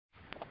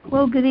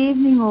Well, good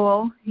evening,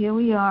 all. Here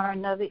we are,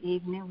 another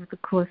evening with the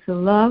Course of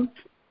Love.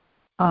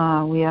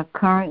 We are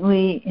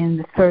currently in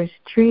the first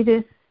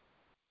treatise,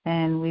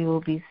 and we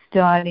will be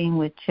starting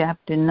with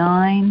Chapter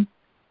 9,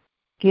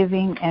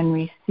 Giving and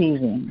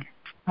Receiving.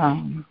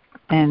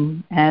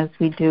 And as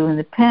we do in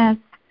the past,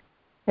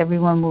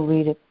 everyone will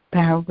read a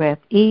paragraph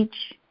each.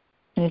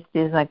 And if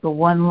there's like a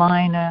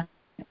one-liner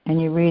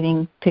and you're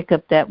reading, pick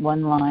up that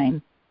one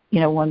line,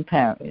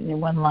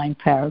 one-line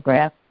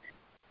paragraph.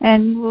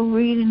 And we'll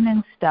read and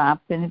then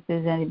stop. And if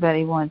there's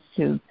anybody wants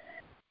to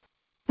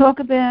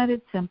talk about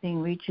it,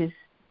 something reaches,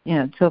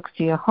 talks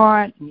to your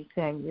heart, and you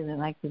say, I really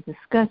like to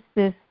discuss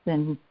this,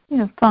 then,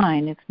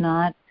 fine. If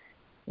not,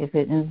 if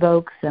it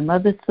invokes some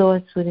other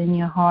thoughts within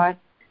your heart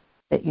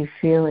that you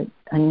feel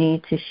a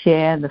need to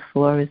share, the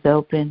floor is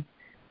open.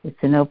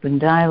 It's an open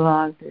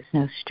dialogue. There's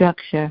no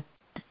structure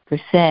per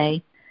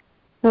se.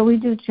 But we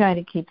do try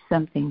to keep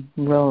something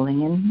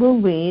rolling, and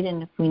we'll read,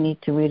 and if we need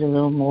to read a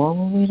little more,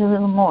 we'll read a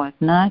little more. If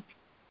not,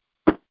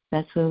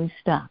 that's where we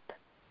stop.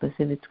 Because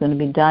if it's going to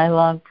be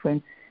dialogue for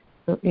an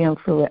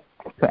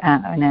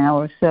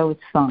hour or so, it's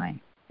fine.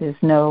 There's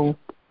no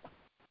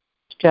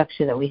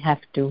structure that we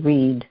have to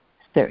read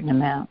a certain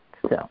amount.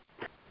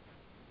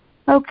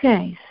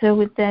 Okay, so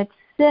with that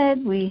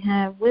said, we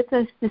have with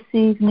us this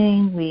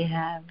evening, we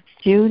have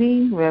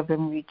Judy,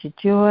 Reverend Rita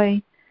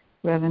Joy,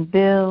 Reverend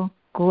Bill,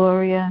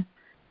 Gloria.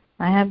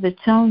 I have the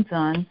tones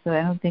on, so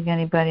I don't think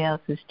anybody else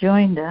has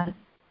joined us.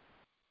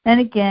 And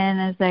again,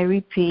 as I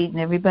repeat, and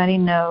everybody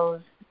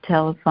knows,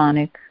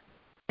 telephonic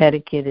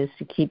etiquette is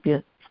to keep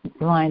your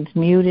lines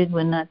muted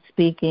when not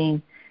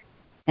speaking.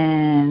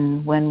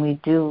 And when we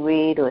do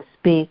read or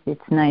speak,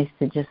 it's nice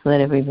to just let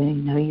everybody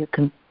know you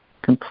can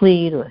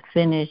complete or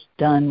finish,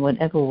 done,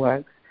 whatever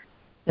works.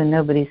 So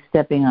nobody's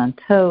stepping on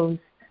toes.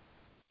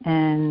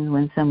 And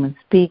when someone's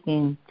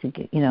speaking, to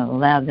get,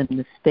 allow them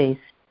the space,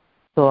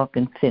 talk,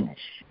 and finish.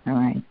 All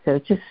right. So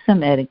just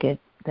some etiquette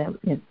that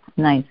is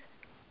nice.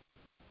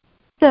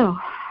 So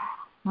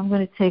I'm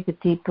going to take a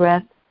deep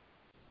breath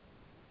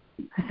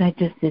because I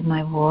just did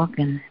my walk,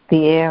 and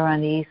the air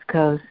on the East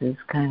Coast is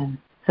kind of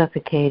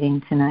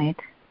suffocating tonight.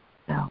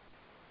 So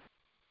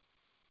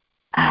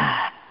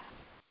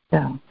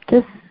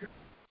just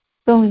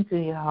go into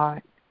your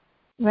heart,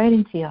 right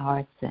into your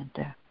heart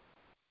center.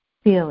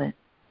 Feel it.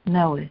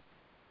 Know it.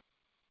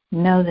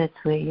 Know that's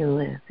where you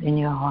live, in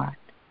your heart.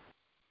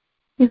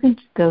 You can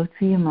just go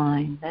through your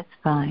mind, that's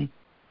fine.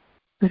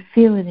 But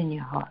feel it in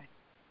your heart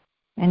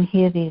and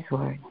hear these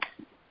words.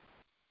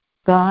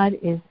 God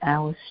is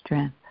our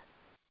strength,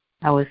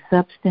 our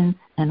substance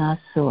and our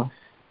source,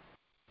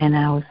 and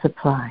our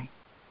supply.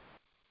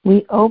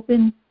 We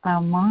open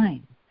our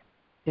minds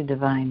to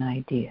divine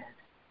ideas,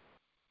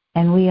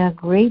 and we are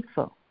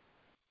grateful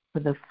for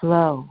the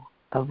flow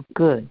of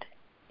good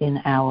in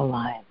our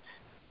lives.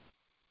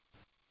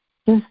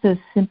 Just those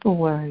simple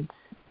words,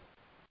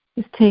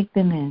 just take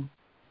them in.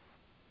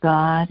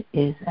 God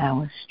is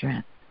our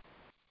strength,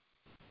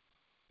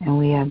 and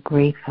we are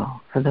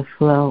grateful for the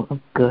flow of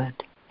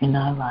good in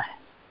our lives.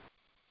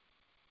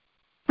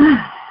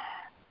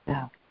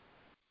 So,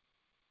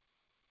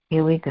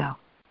 here we go.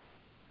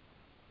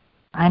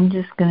 I'm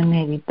just going to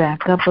maybe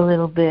back up a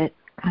little bit,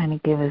 kind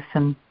of give us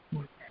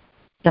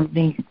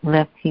something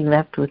he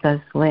left with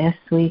us last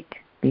week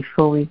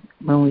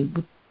when we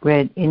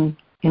read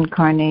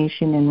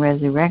Incarnation and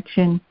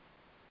Resurrection.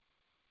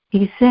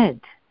 He said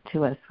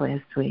to us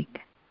last week,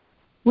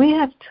 we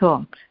have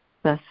talked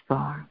thus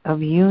far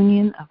of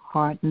union of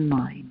heart and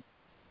mind.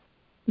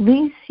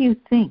 Lest you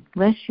think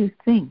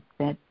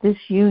that this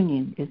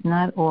union is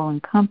not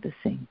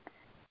all-encompassing,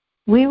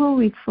 we will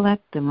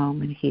reflect a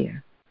moment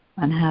here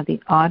on how the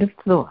art of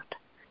thought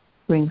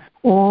brings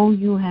all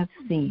you have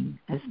seen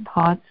as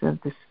parts of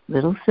this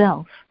little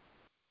self,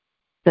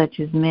 such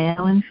as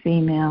male and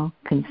female,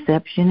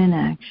 conception and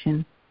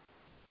action,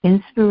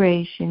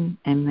 inspiration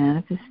and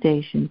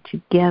manifestation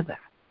together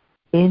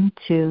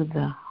into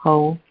the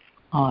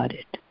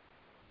wholehearted.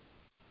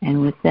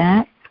 And with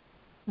that,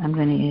 I'm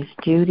going to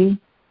ask Judy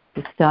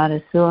to start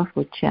us off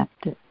with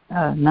Chapter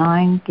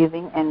 9,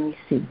 Giving and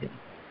Receiving.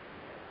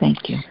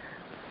 Thank you.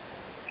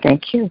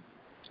 Thank you.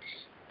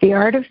 The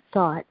art of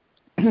thought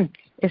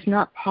is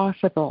not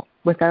possible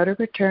without a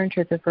return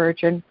to the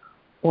virgin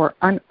or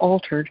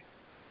unaltered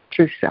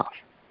true self.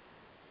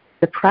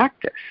 The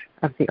practice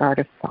of the art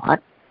of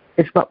thought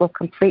is what will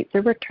complete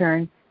the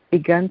return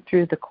begun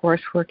through the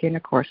coursework in A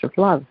Course of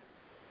Love.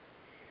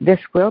 This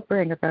will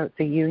bring about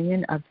the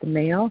union of the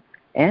male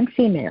and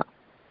female,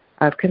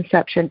 of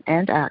conception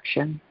and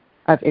action,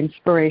 of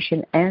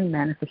inspiration and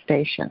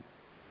manifestation.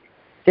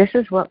 This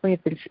is what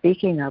we've been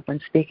speaking of when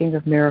speaking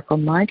of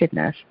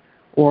miracle-mindedness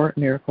or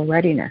miracle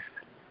readiness.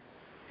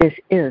 This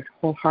is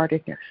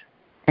wholeheartedness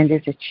and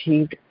is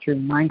achieved through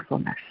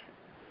mindfulness.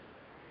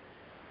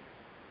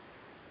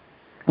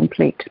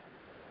 Complete.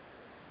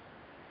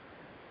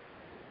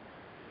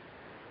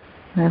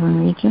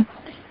 Reverend Rita?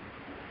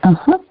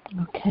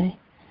 Okay.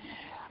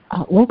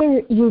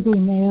 Whether you be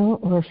male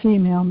or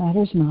female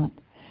matters not,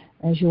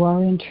 as you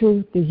are in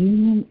truth the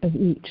union of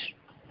each.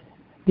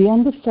 The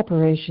end of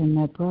separation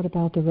that brought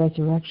about the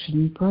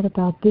resurrection brought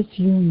about this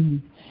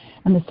union,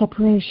 and the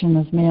separation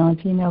of male and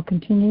female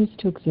continues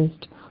to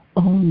exist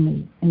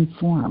only in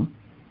form.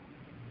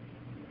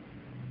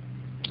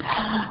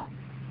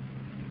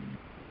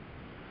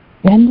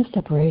 The end of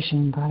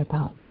separation brought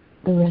about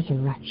the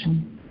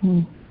resurrection.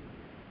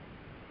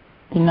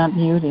 You're not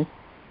muted.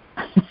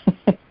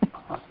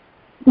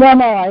 No,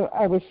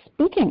 I was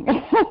speaking.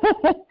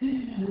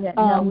 Yeah,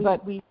 no,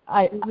 but we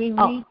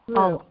read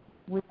through.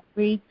 We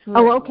read through.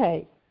 Oh,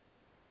 okay.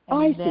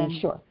 I then, see,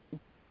 sure.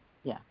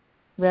 Yeah.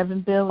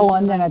 Reverend Bill. Oh,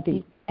 and then at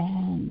the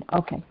end.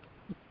 Okay.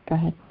 Go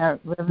ahead.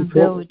 Reverend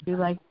Bill, would you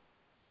like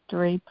to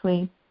read,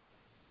 please?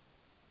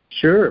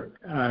 Sure.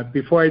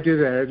 Before I do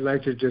that, I'd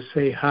like to just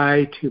say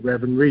hi to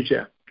Reverend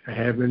Regia. I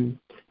haven't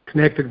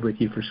connected with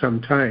you for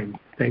some time.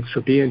 Thanks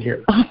for being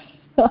here.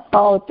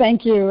 Oh,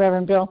 thank you,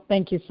 Reverend Bill.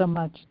 Thank you so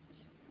much.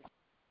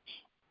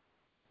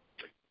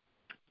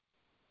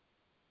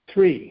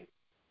 3.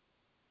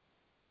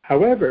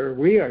 However,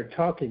 we are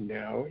talking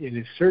now in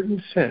a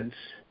certain sense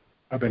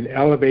of an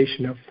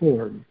elevation of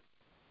form.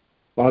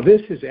 While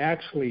this is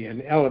actually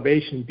an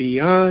elevation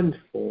beyond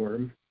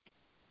form,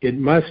 it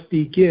must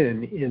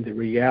begin in the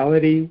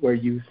reality where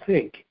you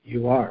think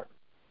you are.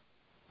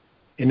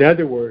 In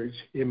other words,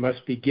 it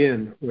must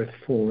begin with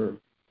form.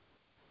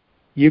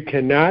 You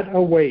cannot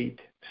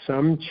await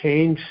some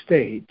changed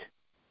state,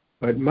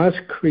 but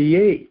must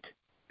create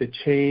the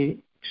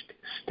changed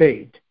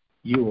state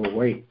you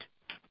await.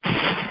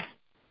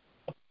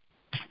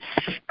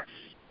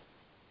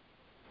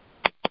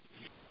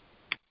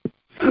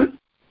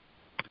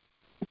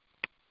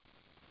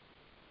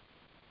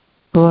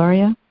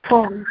 Gloria?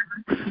 4.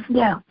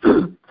 Yeah.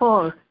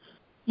 4.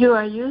 You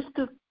are used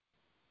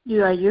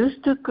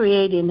to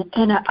creating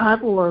in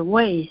outward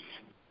ways.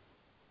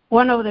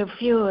 One of the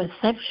few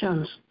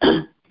exceptions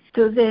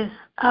to this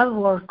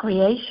outward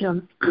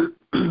creation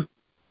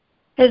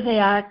is the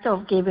act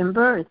of giving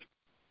birth.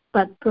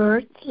 But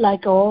birth,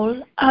 like all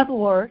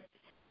outward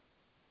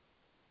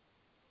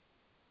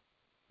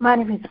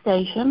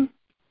manifestation,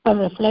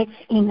 reflects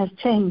inner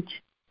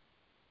change,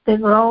 the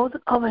growth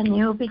of a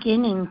new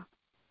beginning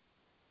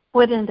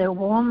within the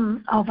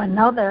womb of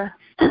another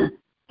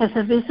is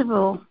a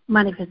visible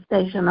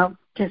manifestation of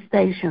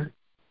gestation,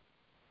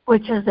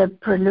 which is the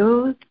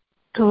prelude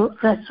to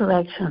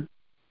resurrection.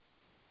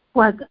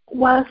 What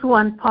was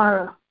one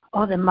part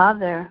of the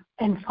mother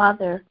and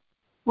father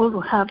would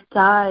have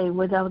died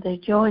without the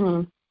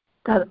joining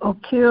that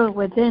occurred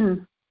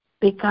within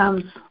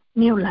becomes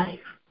new life.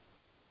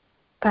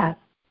 Pass.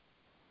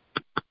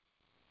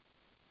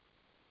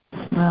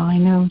 Well, I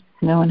know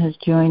no one has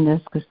joined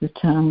us because the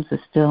tongues are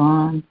still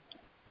on.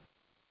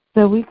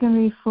 So we can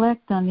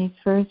reflect on these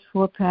first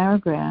 4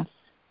 paragraphs,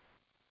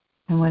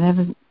 and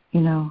whatever,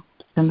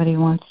 somebody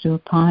wants to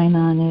opine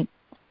on it,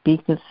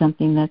 speak of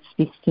something that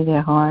speaks to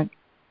their heart.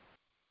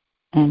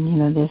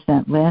 And, there's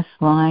that last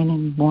line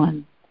in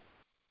 1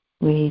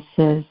 where he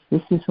says,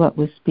 this is what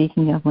we're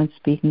speaking of when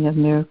speaking of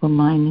miracle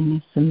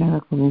mindedness and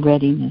miracle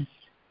readiness.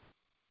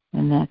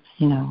 And that's,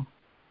 the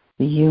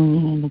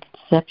union and the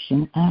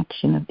conception,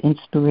 action of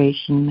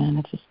inspiration,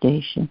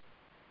 manifestation.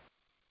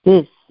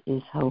 This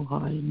is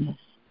wholeheartedness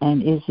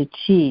and is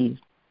achieved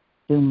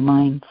through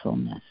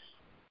mindfulness.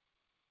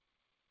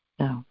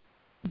 So,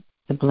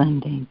 the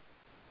blending.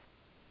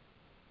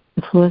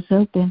 The floor is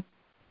open.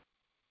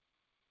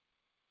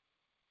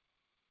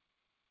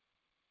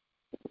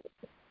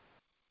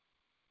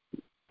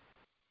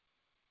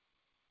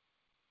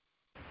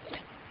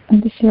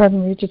 And this year I've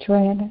been read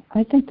and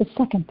I think the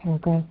second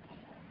paragraph,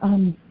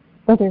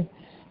 whether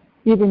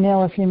either male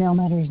or female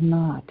matters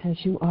not, as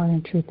you are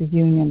in truth the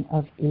union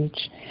of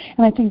each.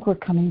 And I think we're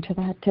coming to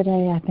that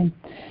today.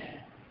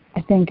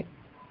 I think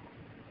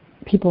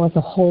people as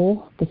a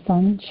whole, the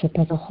sonship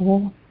as a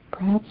whole,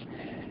 perhaps,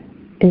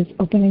 is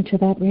opening to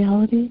that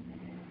reality.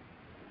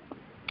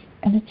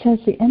 And it says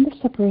the end of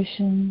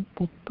separation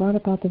that brought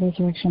about the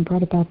resurrection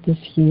brought about this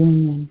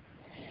union.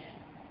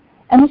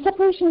 And the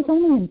separation is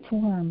only in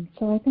form.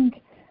 So I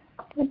think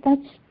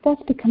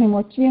that's becoming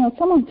more,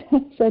 someone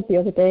said the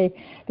other day,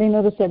 they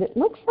noticed that it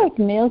looks like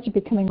males are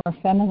becoming more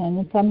feminine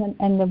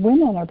and the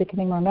women are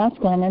becoming more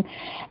masculine.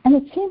 And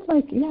it seems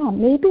like,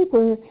 maybe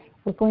we're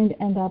going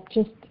to end up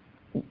just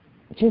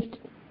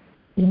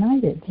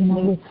united,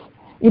 with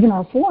even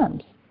our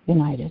forms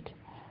united.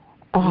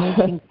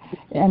 What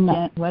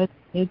is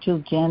neutral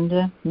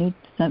gender? They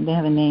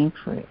have a name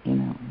for it,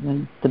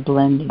 the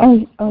blending.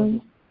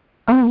 Oh,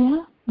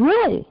 yeah?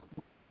 Really?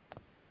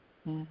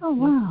 Yeah. Oh,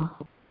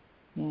 wow.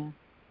 Yeah.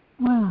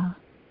 Wow.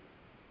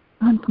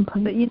 I'm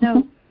complete.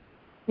 But,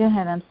 go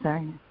ahead, I'm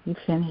sorry. You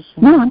finish.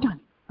 No, I'm done.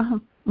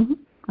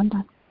 I'm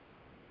done.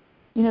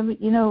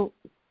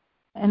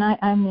 And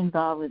I'm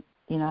involved with,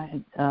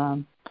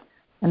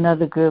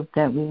 another group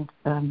that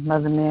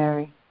Mother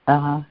Mary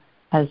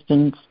has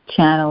been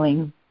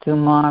channeling through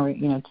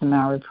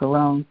Tamara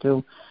Perone,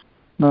 through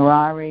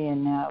Mirari,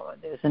 and now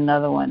there's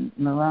another one,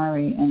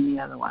 Mirari, and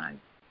the other one,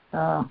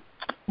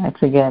 I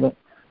forget it.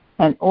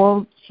 And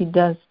all she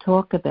does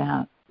talk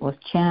about was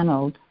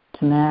channeled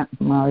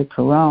Tamari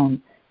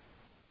Perone,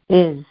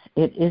 it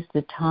is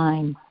the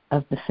time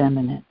of the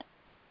feminine.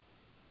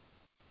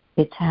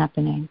 It's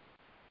happening.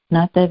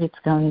 Not that it's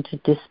going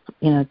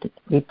to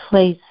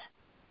replace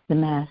the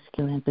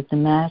masculine, but the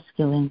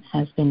masculine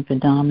has been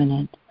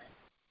predominant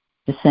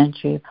for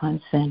century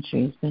upon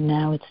centuries. But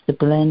now it's the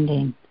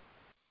blending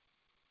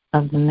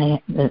of the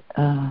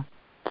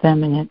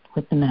feminine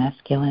with the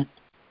masculine.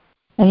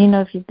 And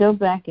if you go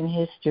back in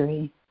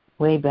history,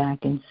 way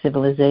back in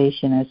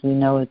civilization as we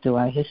know it through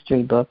our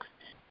history books,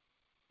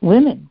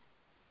 women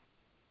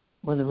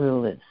were the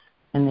rulers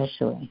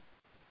initially.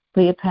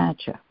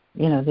 Cleopatra,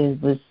 there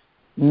was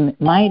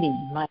mighty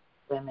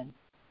women.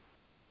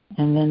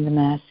 And then the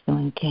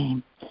masculine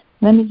came.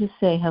 Let me just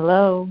say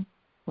hello.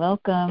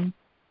 Welcome.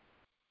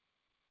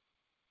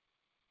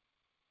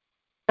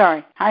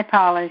 Sorry. Hi,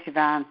 Paula. It's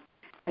Yvonne.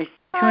 I was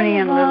tuning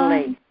in a little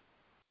late.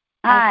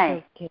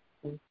 Hi. Okay.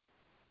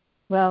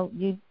 Well,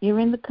 you're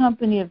in the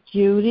company of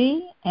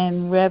Judy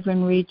and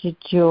Reverend Regent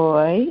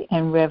Joy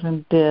and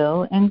Reverend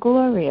Bill and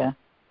Gloria.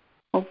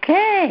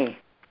 Okay.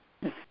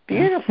 It's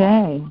beautiful.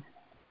 Okay.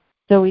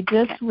 So we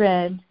just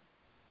read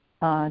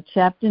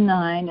Chapter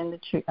 9 in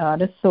the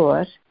Art of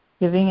Thought,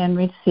 Giving and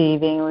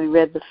Receiving. We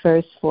read the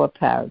first 4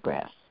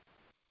 paragraphs.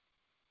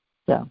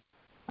 So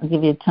I'll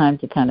give you time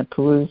to kind of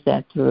peruse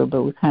that through,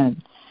 but we're kind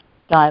of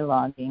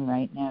dialoguing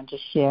right now,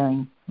 just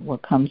sharing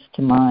what comes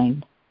to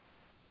mind.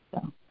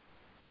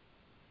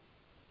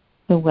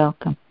 So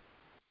welcome.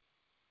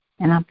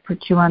 And I'll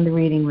put you on the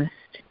reading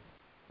list,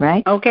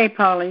 right? Okay,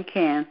 Paula, you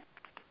can.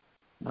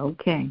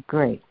 Okay,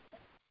 great.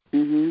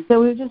 Mm-hmm. So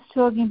we were just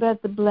talking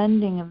about the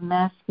blending of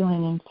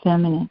masculine and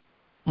feminine,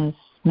 as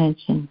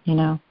mentioned,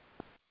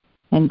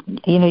 And,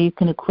 you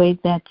can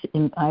equate that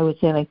to, I would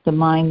say, like the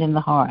mind and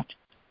the heart.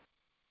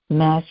 The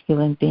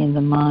masculine being the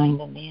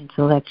mind and the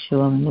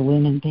intellectual, and the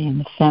women being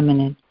the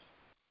feminine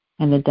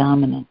and the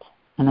dominant.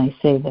 And I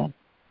say that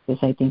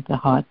because I think the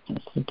heart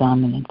is the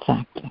dominant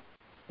factor.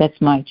 That's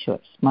my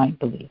choice, my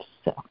beliefs.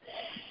 So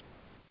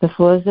the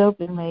floor is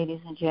open,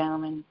 ladies and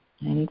gentlemen.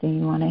 Anything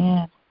you want to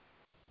add?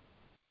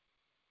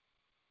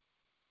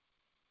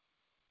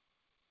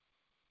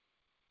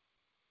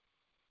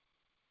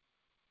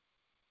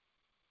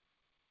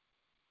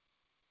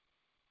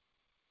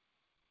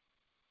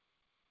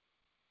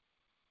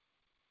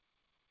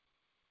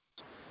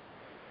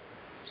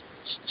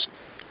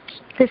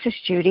 This is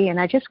Judy, and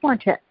I just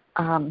want to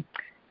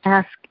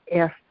ask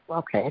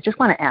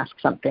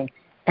something.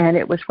 And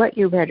it was what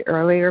you read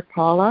earlier,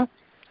 Paula,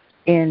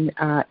 in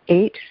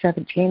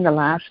 8:17, the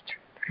last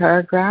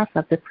paragraph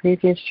of the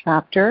previous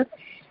chapter.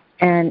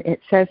 And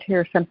it says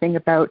here something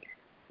about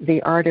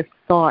the art of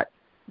thought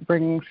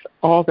brings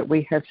all that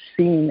we have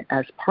seen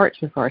as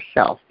parts of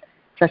ourselves,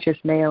 such as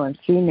male and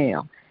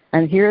female.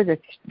 And here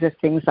the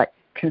things like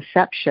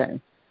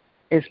conception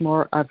is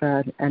more of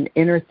an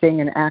inner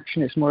thing, and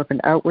action is more of an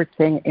outward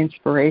thing,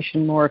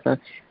 inspiration more of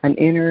an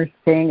inner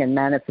thing, and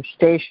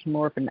manifestation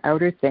more of an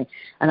outer thing.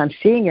 And I'm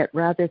seeing it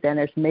rather than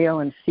as male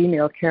and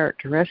female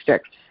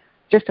characteristics,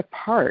 just a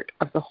part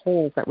of the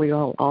whole that we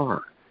all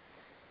are.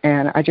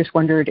 And I just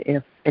wondered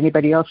if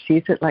anybody else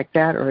sees it like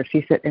that or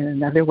sees it in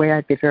another way.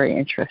 I'd be very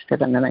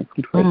interested, and then I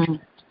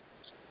complete.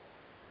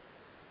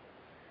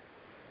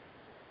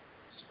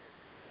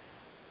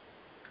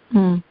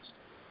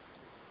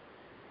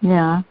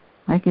 Yeah,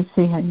 I can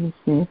see how you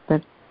see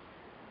it,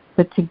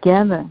 but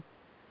together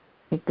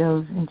it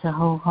goes into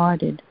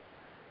wholehearted.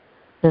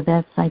 So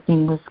that's, I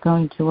think, what's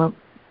going to what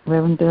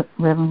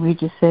Reverend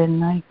Regis said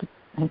tonight.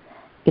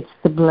 It's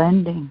the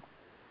blending.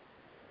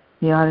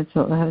 The art of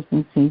thought has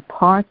been seen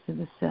parts of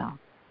the self,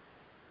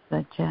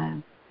 such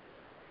as,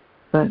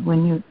 but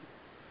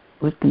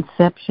with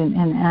conception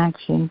and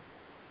action,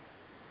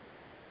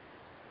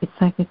 it's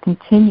like a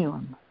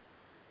continuum.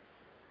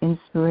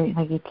 Inspiration,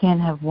 like you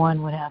can't have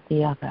one without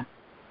the other.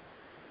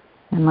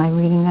 Am I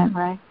reading that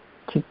right?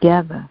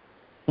 Together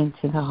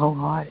into the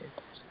wholehearted.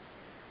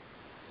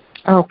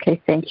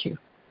 Okay, thank you.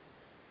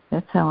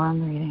 That's how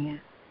I'm reading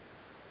it.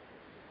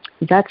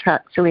 That's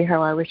actually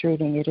how I was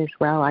reading it as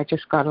well. I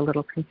just got a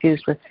little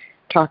confused with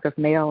talk of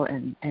male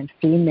and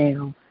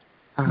female,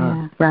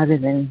 rather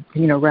than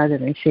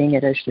seeing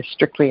it as just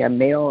strictly a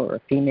male or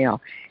a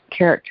female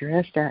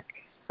characteristic,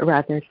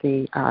 rather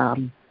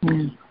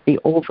the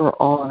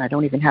overall, and I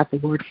don't even have the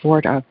word for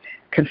it, of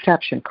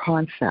conception,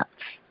 concepts.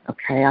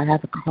 Okay, I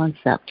have a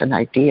concept, an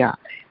idea,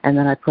 and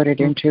then I put it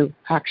into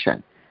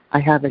action. I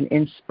have an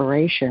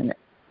inspiration,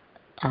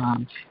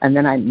 and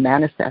then I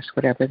manifest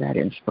whatever that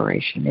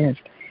inspiration is.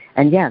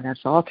 And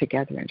that's all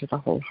together into the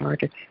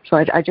wholehearted. So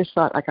I just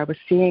thought, like, I was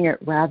seeing it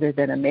rather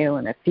than a male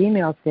and a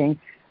female thing,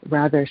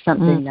 rather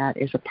something that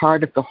is a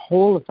part of the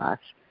whole of us,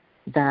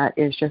 that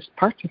is just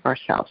parts of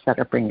ourselves that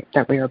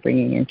we are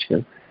bringing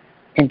into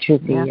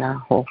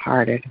the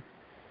wholehearted.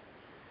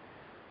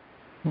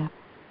 Yeah.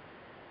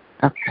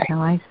 Okay.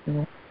 How I see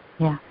it.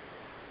 Yeah.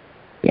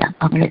 Yeah.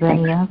 Okay.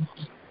 Anybody else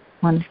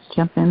want to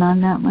jump in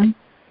on that one?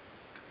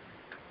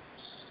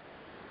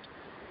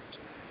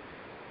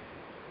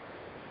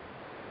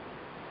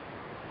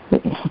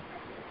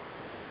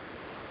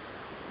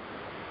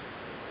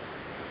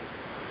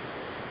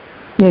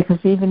 Yeah,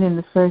 because even in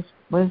the first,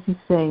 what does he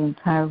say in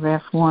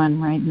paragraph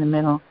 1, right in the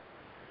middle?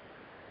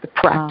 The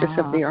practice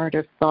of the art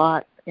of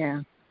thought,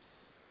 is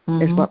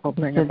what will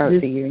bring about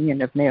the union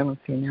of male and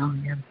female.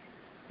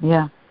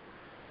 Yeah.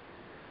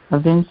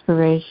 Of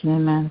inspiration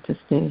and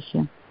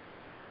manifestation.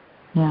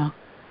 Yeah.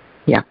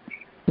 Yeah.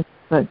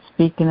 But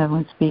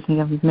when speaking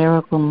of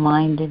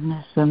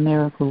miracle-mindedness or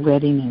miracle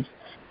readiness.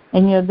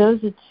 And,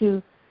 those are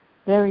two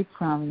very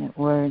prominent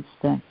words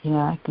that,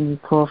 I can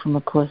recall from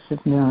A Course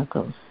of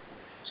Miracles.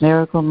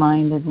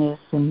 Miracle-mindedness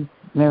and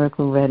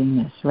miracle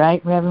readiness.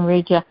 Right, Reverend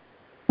Rachel?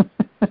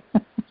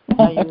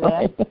 Are you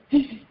there?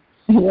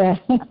 Yeah.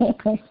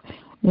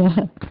 Yeah.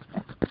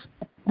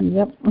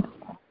 Yep.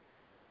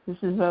 This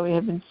is what we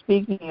have been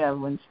speaking of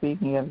when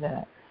speaking of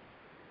that.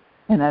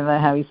 And I love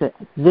how he said,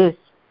 this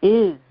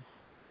is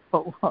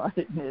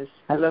wholeheartedness.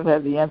 I love how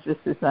the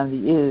emphasis on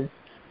the is,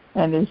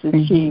 and it's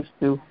achieved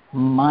through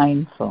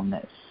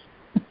mindfulness.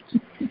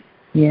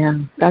 Yeah,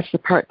 that's the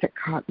part that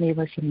caught me,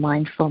 was the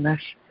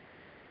mindfulness,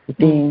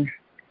 being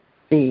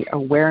the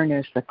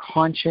awareness, the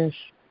conscious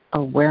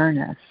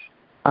awareness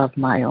of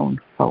my own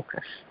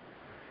focus.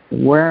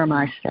 Where am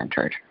I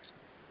centered?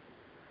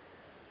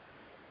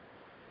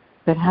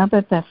 But how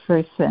about that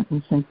first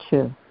sentence in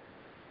 2?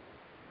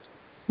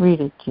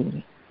 Read it,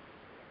 Judy.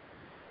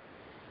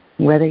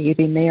 Whether you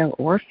be male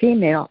or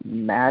female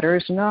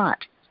matters not,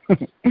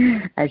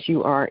 as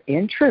you are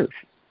in truth,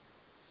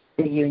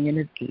 the union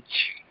of each.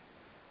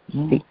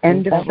 The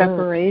end of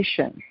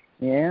separation.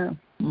 Yeah.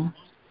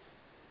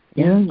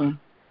 Union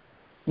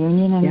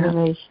and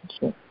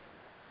relationship.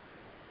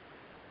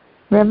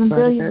 Reverend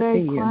Bill, you're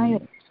very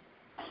quiet.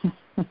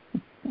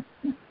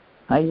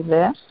 Are you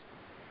there?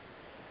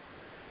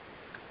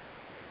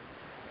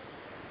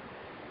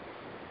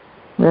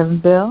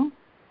 Reverend Bill?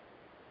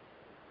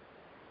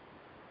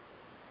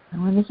 I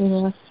wonder if we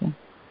lost you.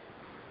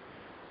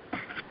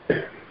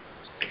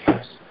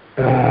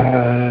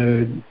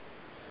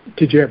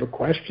 Did you have a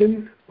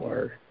question,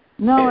 or?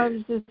 No, I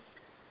was just,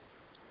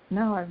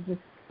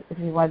 if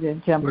you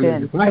wanted to jump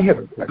in. I have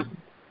a question.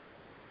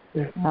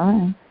 Yeah. All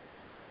right.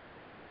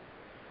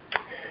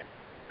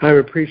 I'm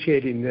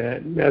appreciating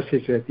that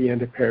message at the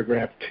end of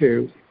paragraph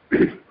 2.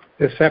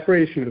 The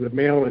separation of the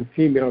male and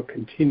female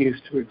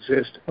continues to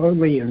exist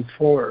only in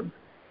form.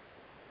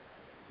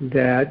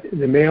 That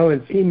the male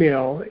and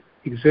female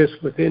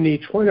exist within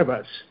each one of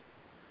us.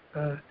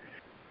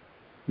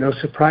 No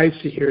surprise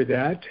to hear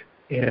that,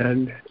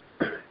 and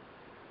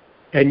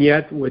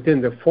yet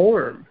within the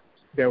form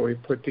that we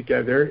put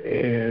together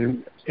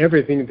and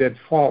everything that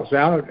falls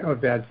out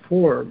of that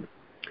form,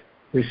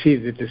 we see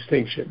the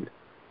distinction.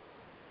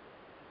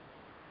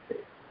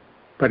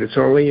 But it's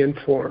only in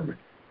form.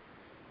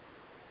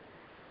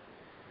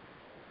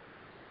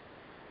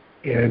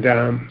 And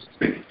I'm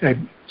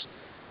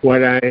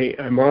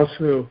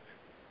also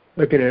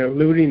looking at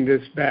alluding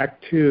this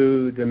back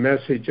to the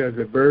message of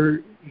the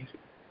bird,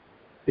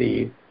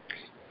 that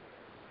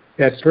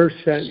first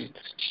sentence,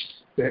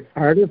 that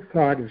art of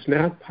thought is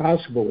not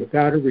possible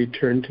without a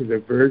return to the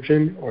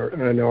virgin or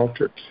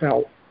unaltered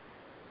self.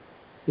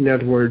 In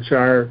other words,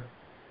 our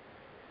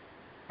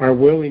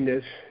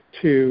willingness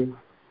to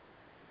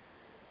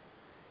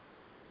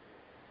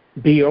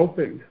be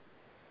open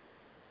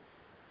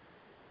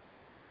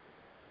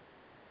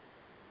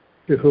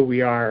to who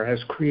we are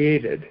as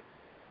created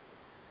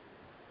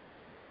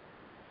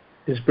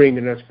is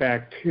bringing us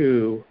back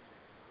to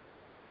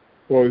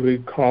what we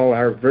call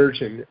our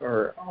virgin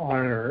or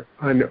our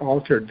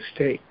unaltered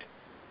state.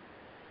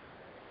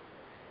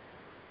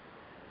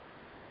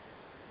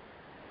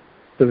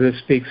 So this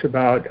speaks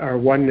about our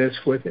oneness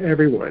with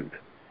everyone.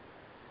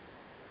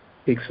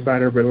 Speaks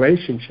about our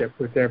relationship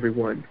with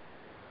everyone,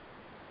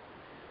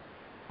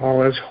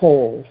 all as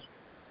whole,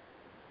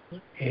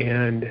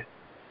 and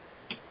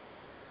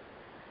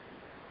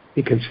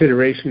the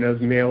consideration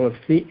of male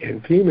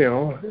and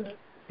female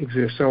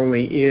exists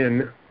only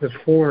in the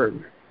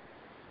form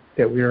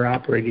that we are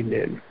operating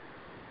in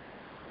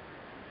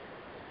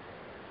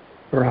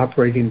or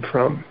operating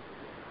from.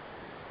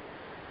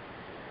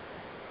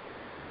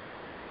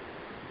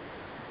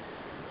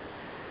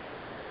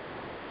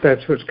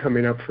 That's what's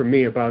coming up for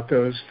me about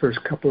those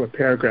first couple of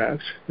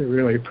paragraphs. I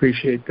really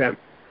appreciate them.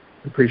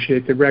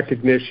 Appreciate the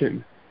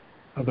recognition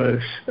of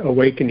us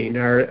awakening,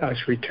 us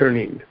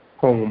returning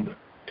home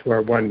to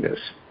our oneness.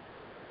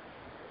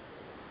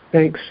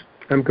 Thanks.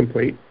 I'm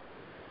complete.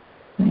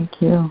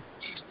 Thank you.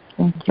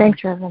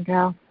 Thanks, Reverend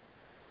Gal.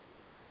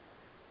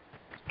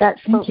 That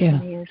spoke to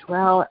me as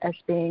well as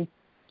being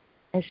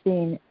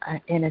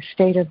in a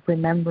state of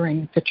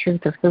remembering the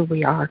truth of who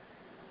we are.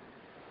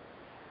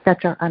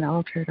 That's our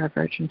unaltered, our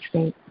virgin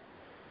state,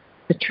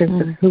 the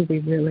truth of who we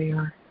really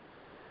are.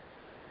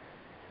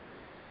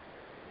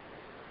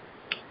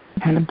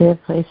 And a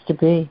bad place to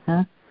be,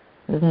 huh?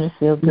 Doesn't it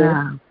feel good?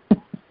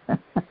 Yeah.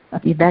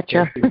 You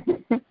betcha.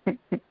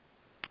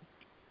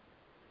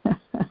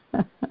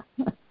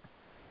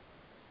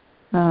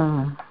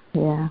 Oh,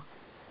 yeah.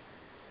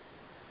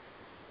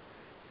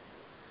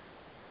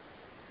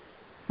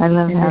 I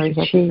love how he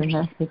gets the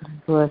message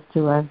across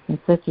to us in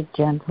such a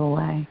gentle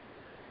way.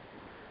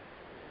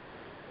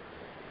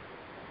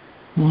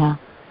 Yeah.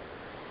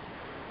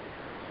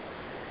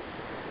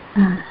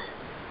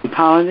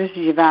 Paula, this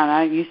is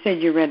Yvonne. You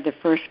said you read the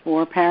first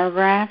 4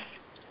 paragraphs?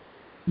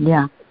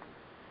 Yeah.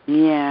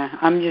 Yeah,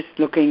 I'm just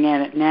looking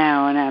at it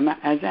now, and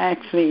it's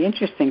actually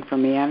interesting for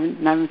me. I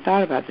haven't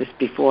thought about this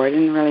before. I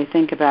didn't really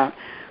think about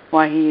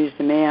why he used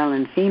the male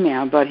and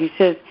female, but he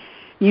says,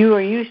 you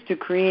are used to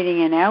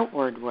creating in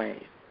outward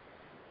ways.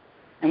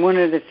 And one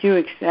of the few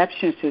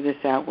exceptions to this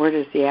outward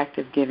is the act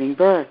of giving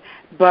birth.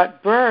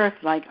 But birth,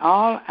 like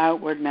all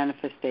outward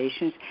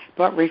manifestations,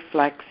 but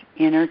reflects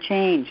inner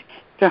change.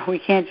 So we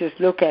can't just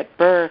look at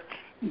birth.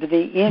 The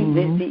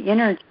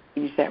inner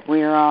change that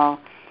we're all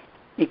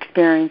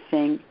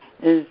experiencing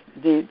is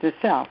the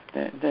self,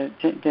 the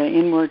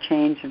inward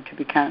change to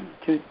become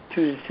to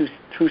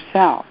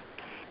self.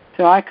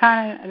 So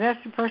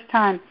that's the first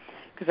time,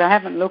 because I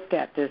haven't looked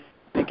at this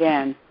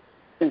again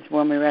since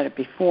when we read it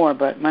before,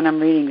 but when I'm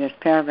reading this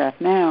paragraph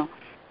now, it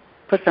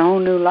puts a whole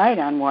new light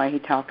on why he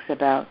talks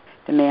about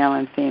the male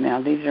and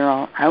female. These are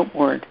all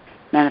outward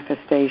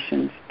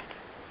manifestations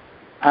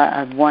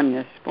of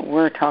oneness, but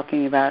we're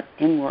talking about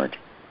inward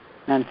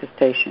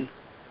manifestation.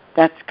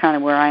 That's kind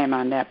of where I am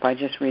on that by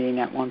just reading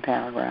that one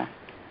paragraph.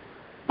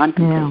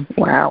 Yeah.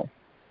 Wow.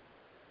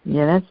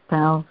 Yeah, that's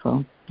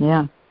powerful.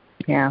 Yeah.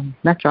 Yeah,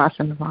 that's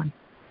awesome, Yvonne.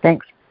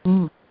 Thanks.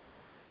 Yeah.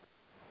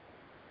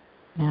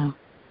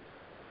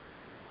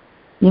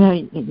 You know,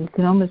 you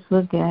can almost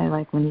look at it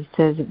like when he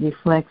says it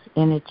reflects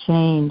inner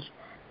change,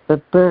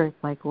 but birth,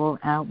 like all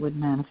outward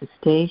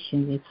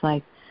manifestations, it's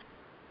like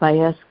by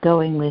us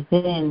going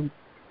within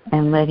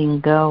and letting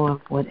go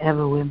of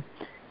whatever we're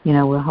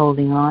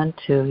holding on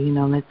to.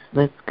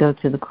 Let's go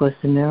to the Course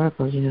in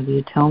Miracles.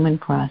 The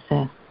atonement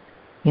process.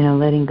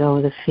 Letting go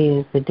of the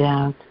fears, the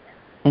doubts,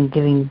 and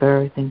giving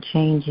birth and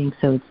changing.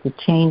 So it's the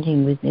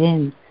changing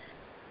within,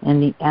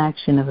 and the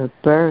action of a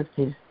birth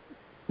is,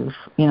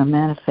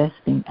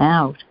 manifesting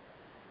out,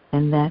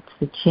 and that's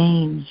the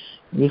change,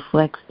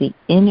 reflects the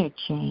inner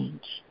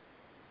change.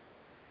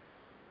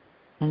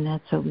 And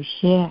that's what we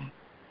share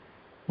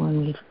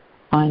when we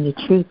find the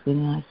truth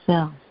within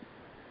ourselves.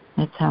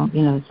 That's how,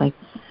 it's like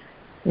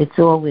it's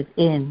all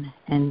within,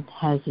 and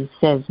as he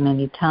says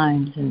many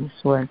times in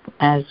this work,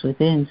 as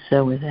within,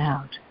 so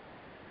without.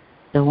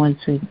 So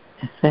once we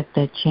affect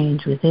that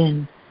change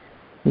within,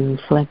 we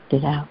reflect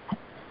it out.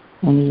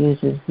 And he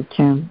uses the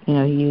term, he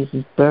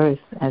uses birth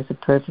as a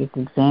perfect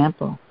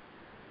example.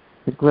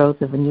 The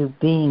growth of a new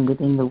being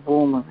within the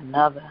womb of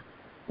another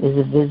is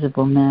a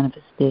visible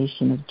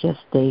manifestation of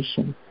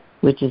gestation,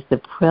 which is the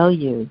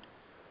prelude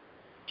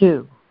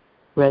to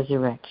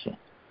resurrection.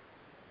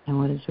 And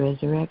what is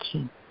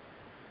resurrection?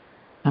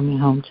 Coming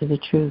home to the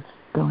truth,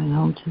 going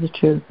home to the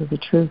truth of the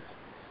truth.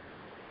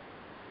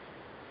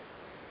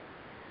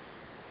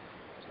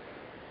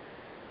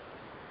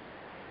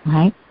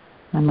 Right?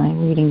 Am I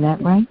reading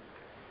that right?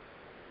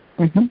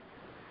 Mm-hmm.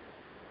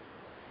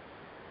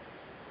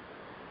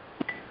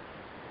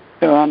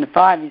 So on the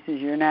 5, he says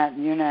you're not.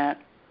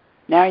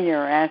 Now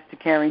you're asked to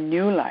carry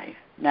new life,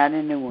 not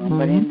in the womb,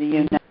 but in the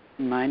united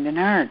mind and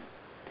heart.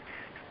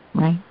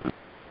 Right. It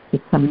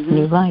becomes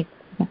new life.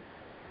 Yeah.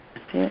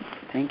 That's it.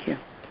 Thank you.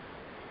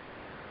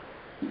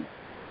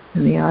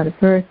 And the art of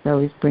birth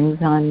always brings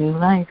on new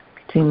life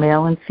between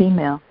male and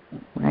female,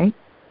 right?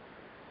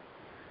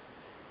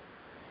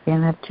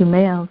 Can't have 2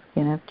 males,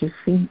 can't have 2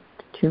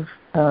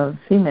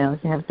 females.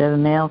 You have to have a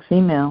male,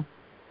 female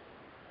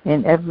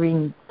in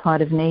every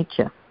part of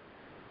nature.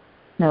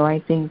 No, I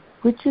think,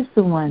 which is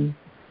the one?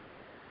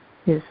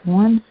 There's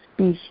one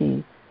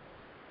species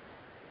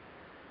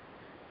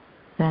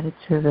that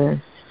it's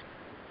reversed.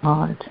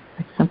 Odd.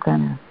 Like some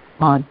kind of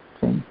odd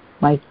thing.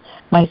 My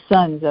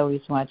sons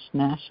always watch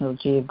National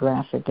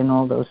Geographic and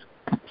all those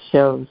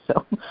shows,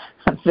 so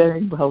I'm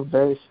very well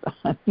versed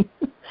on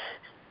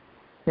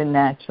the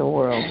natural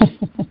world.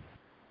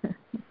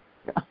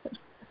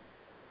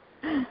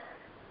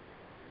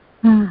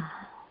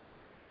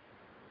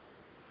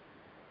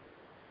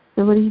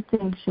 So what do you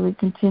think? Should we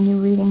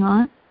continue reading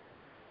on?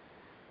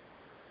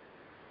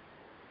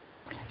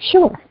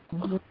 Sure.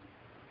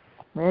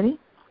 Ready?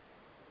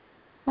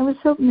 I was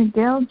hoping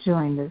Miguel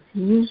joined us.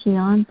 He's usually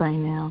on by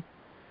now.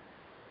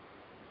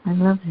 I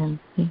love him.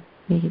 He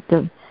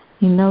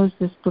knows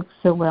this book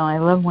so well. I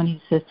love when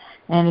he says,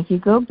 and if you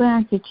go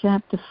back to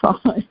chapter 5.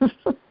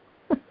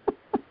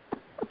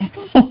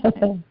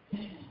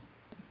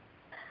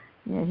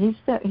 Yeah, he's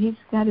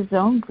got his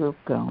own group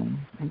going.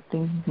 I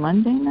think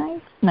Monday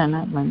nights? No,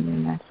 not Monday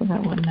nights. I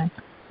forgot what night.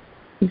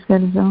 He's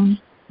got his own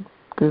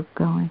group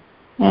going.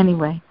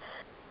 Anyway,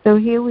 so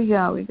here we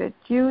go. We got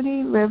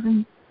Judy,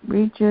 Reverend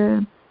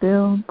Reacher,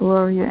 Bill,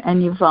 Gloria,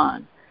 and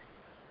Yvonne.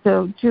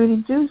 So Judy,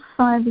 do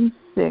 5 and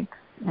 6,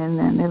 and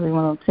then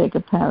everyone will take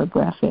a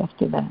paragraph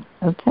after that.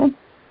 Okay?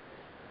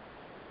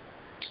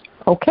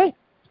 Okay.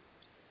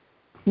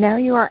 Now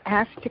you are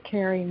asked to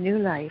carry new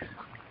life,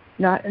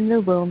 not in the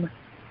womb,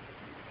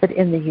 but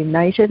in the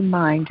united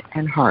mind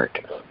and heart.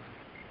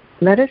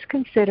 Let us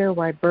consider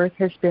why birth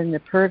has been the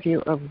purview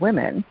of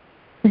women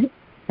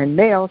and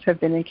males have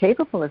been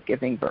incapable of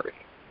giving birth.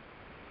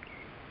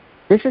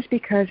 This is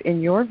because in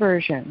your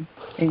version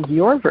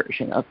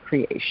of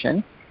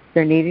creation,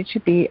 there needed to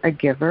be a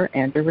giver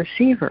and a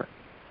receiver.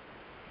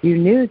 You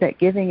knew that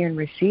giving and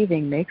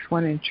receiving makes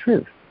one in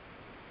truth.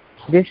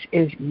 This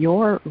is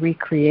your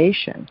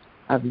recreation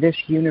of this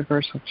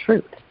universal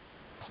truth.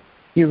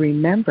 You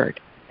remembered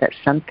that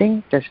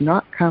something does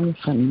not come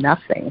from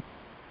nothing,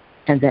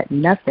 and that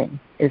nothing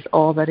is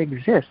all that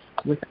exists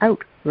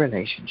without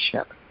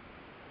relationship.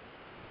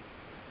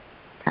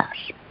 Pass.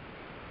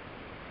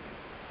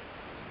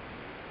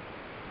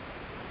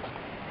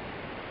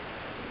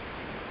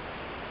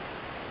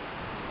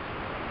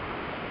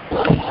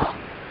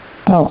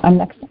 Oh, I'm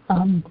next.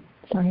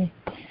 Sorry.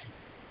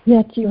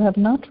 Yet you have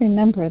not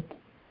remembered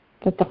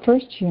that the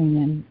first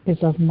union is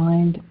of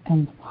mind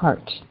and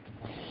heart.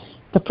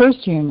 The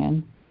first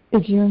union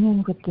is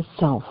union with the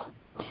self.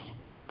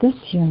 This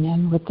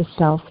union with the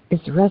self is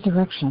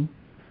resurrection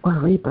or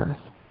rebirth.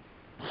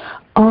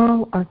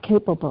 All are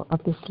capable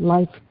of this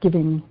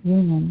life-giving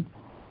union.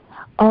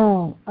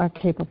 All are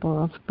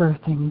capable of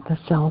birthing the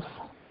self.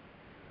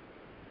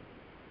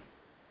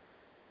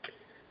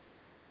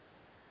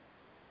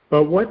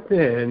 But what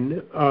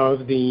then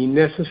of the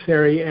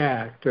necessary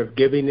act of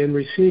giving and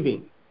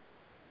receiving?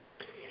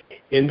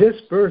 In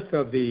this birth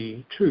of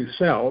the true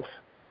self,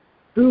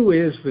 who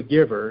is the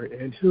giver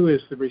and who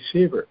is the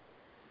receiver?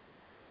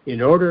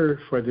 In order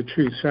for the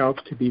true self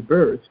to be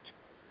birthed,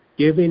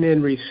 giving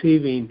and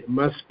receiving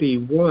must be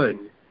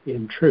one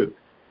in truth.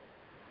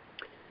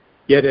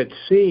 Yet it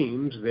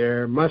seems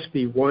there must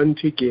be one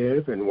to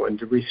give and one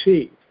to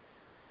receive.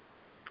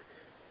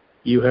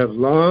 You have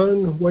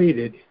long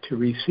waited to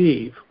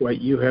receive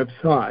what you have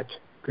thought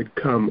could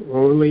come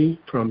only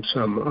from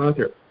some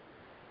other.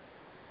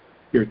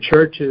 Your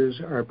churches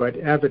are but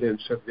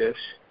evidence of this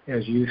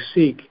as you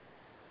seek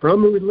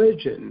from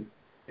religion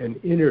an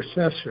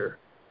intercessor,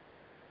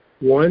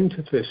 one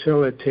to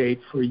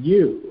facilitate for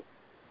you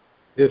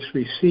this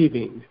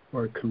receiving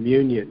or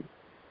communion.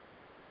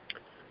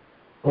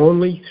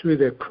 Only through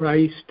the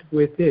Christ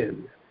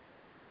within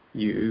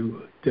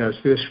you does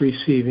this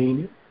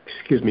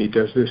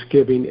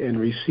giving and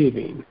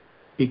receiving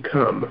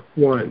become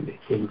one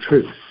in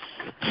truth.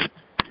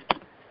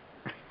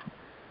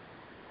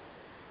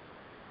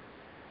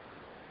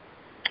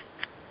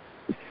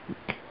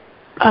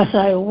 As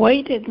I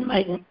waited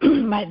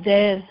my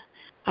death,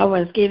 I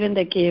was given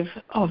the gift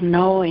of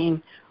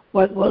knowing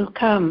what will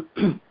come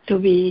to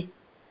be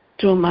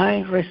through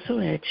my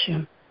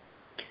resurrection.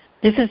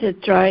 This is a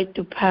try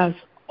to pass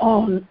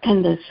on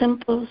in the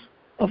simplest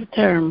of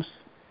terms.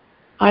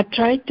 I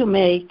tried to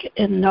make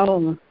it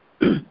known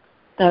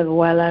that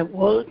while I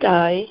will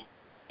die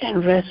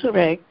and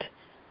resurrect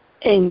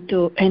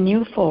into a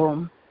new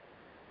form,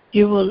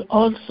 you will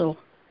also.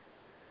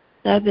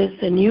 That is,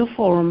 the new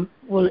form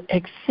will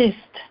exist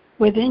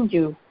within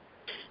you,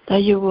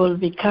 that you will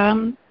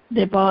become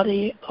the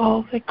body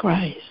of the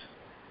Christ,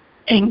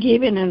 and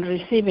giving and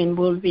receiving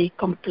will be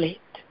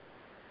complete.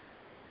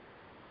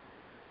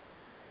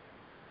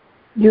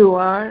 You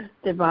are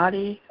the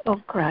body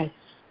of Christ.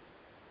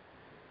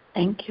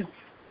 Thank you.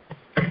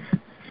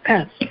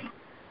 Pass.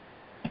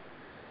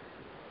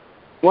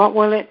 What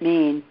will it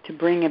mean to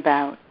bring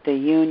about the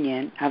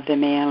union of the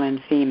male and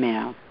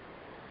female,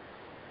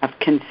 of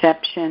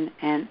conception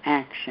and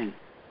action,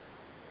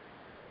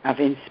 of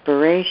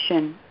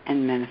inspiration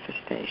and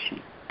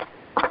manifestation?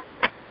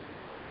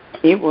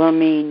 It will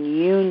mean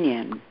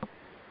union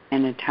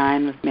in a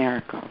time of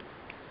miracles.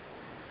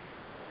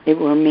 It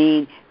will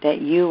mean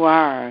that you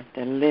are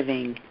the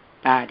living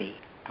body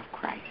of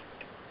Christ.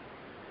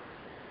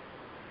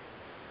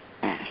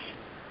 Yes.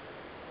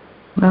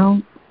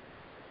 Well,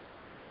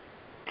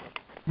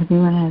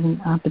 everyone has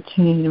an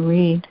opportunity to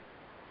read.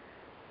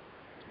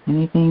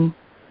 Anything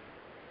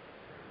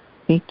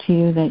speak to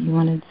you that you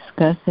want to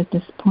discuss at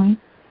this point?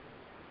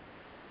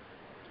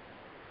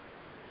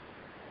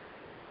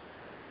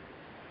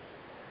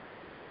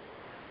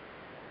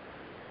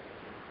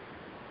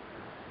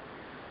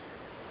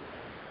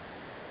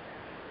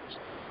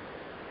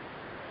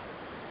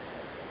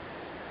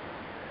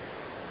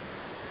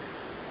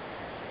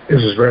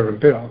 This is Reverend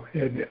Bill.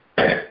 And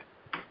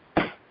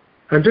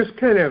I'm just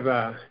kind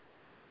of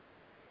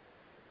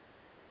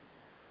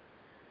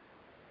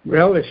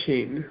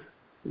relishing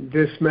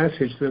this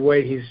message, the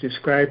way he's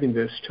describing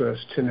this to us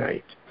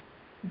tonight,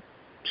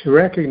 to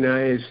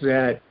recognize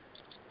that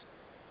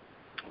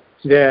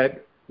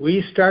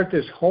we start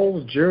this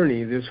whole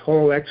journey, this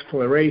whole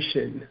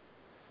exploration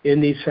in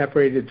these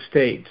separated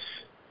states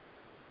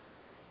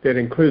that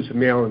includes the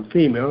male and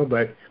female,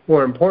 but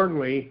more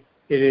importantly,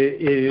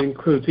 it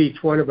includes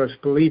each one of us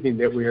believing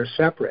that we are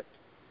separate.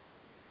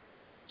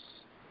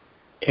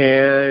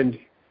 And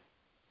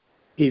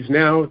he's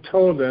now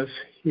told us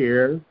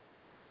here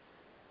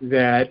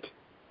that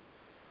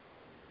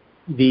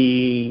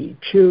the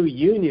true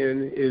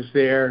union is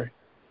there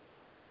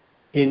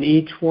in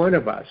each one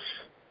of us,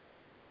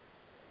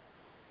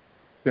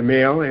 the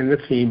male and the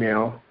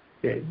female,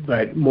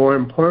 but more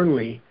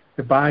importantly,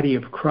 the body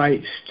of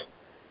Christ,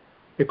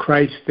 the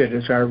Christ that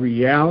is our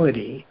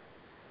reality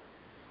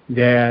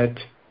that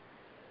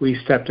we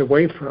stepped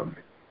away from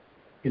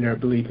in our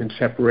belief in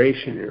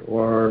separation,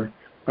 or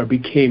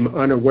became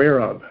unaware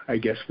of, I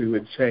guess we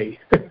would say,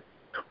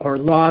 or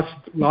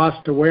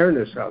lost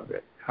awareness of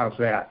it. How's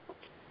that?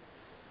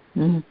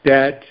 Mm-hmm.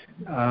 That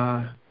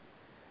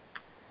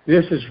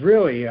this is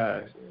really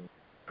a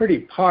pretty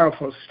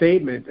powerful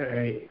statement.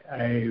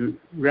 I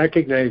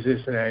recognize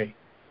this and I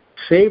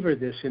savor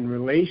this in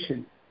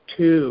relation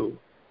to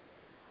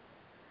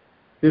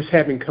this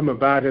having come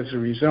about as a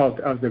result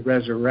of the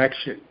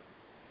resurrection,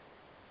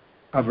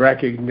 of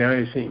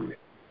recognizing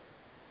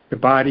the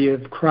body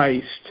of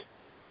Christ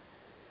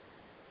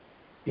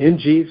in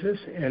Jesus,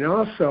 and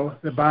also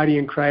the body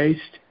in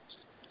Christ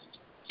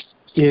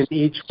in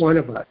each one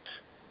of us.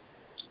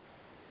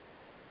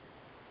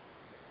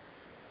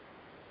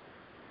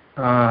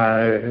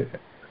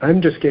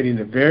 I'm just getting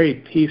a very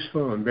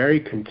peaceful and very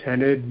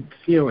contented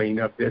feeling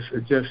of this,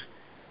 of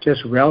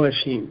just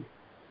relishing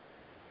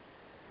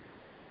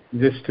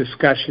this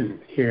discussion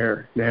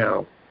here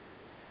now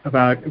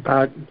about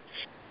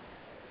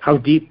how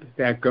deep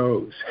that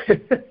goes,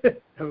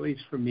 at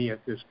least for me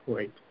at this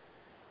point.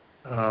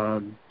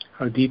 How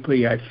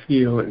deeply I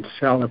feel and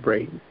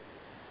celebrate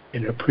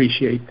and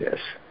appreciate this.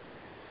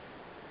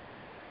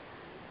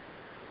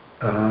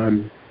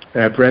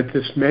 I've read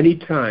this many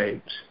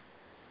times,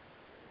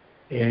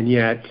 and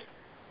yet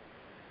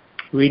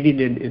reading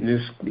it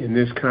in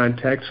this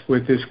context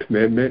with this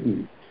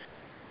commitment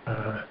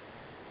and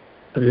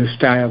this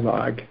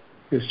dialogue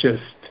is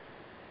just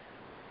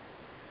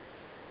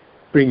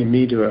bringing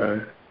me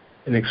to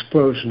an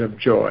explosion of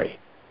joy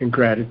and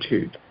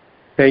gratitude.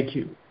 Thank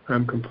you.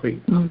 I'm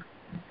complete.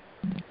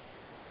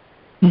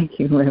 Thank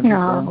you, Reverend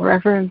Bill.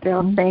 Reverend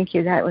Bill, thank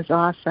you. That was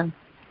awesome.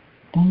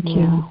 Thank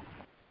you.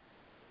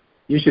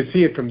 You should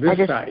see it from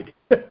this side.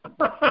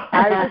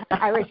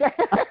 I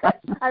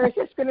was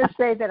just going to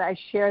say that I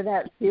share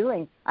that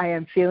feeling. I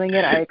am feeling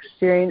it. I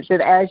experienced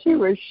it as you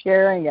were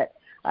sharing it.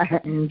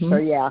 So,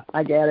 yeah,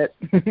 I get it.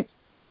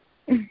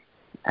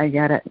 I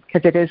get it,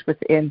 because it is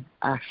within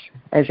us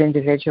as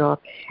individuals.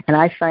 And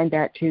I find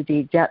that to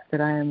the depth that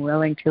I am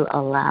willing to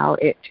allow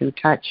it to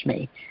touch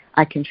me,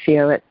 I can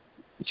feel it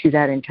to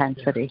that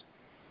intensity.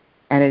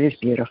 And it is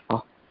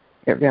beautiful.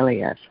 It really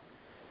is.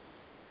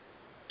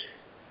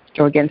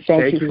 So again,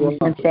 thank you.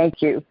 And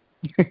thank you.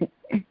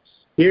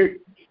 Here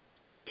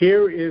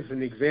is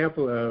an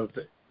example of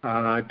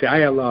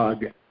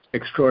dialogue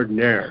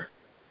extraordinaire.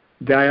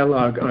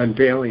 Dialogue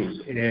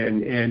unveiling,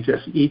 and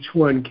just each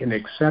one can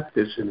accept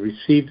this and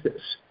receive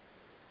this,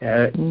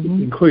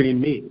 including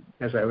me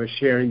as I was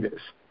sharing this.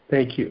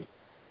 Thank you.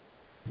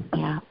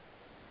 Yeah,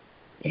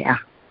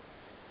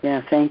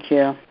 thank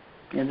you.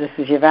 Yeah, this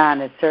is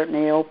Yvonne. It's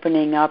certainly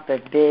opening up a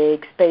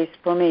big space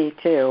for me,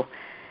 too.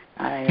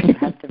 I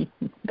have to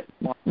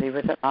be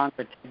with it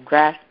longer to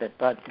grasp it,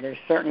 but there's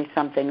certainly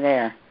something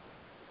there.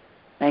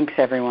 Thanks,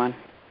 everyone.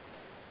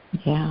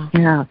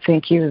 Yeah,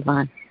 thank you,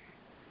 Yvonne.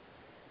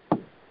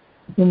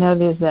 You know,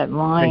 there's that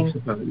line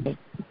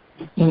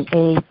in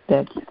 8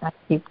 that I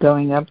keep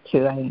going up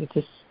to. It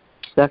just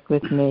stuck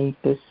with me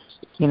because,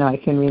 I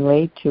can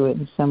relate to it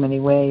in so many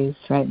ways.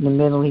 Right in the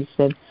middle, he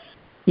said,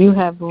 "You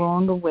have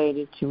long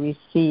awaited to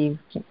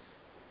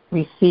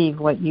receive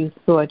what you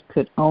thought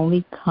could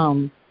only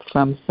come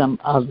from some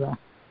other."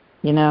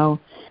 And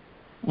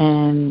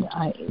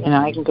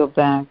I can go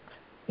back,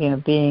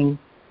 being,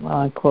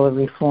 I call it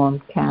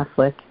Reformed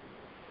Catholic,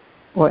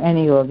 or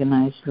any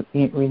organized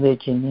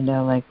religion,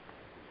 like,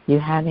 you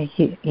had to,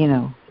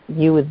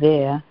 you were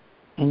there,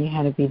 and you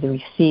had to be the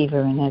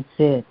receiver, and that's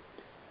it.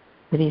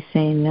 But he's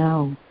saying,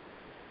 no,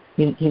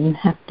 you didn't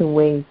have to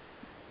wait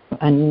for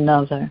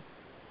another.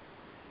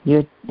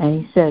 And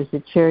he says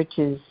your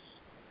churches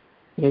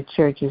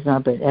are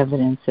but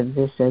evidence of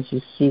this, as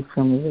you seek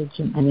from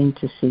religion an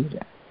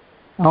interceder.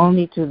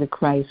 Only through the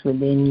Christ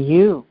within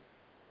you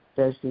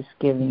does this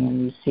giving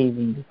and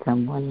receiving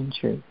become one in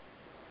truth.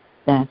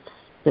 That's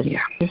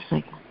just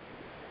like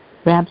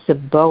wraps a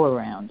bow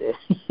around it.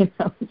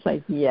 It's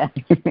like, yes.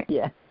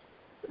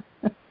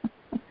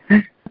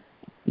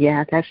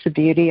 Yeah, that's the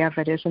beauty of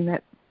it, isn't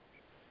it?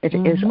 It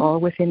is all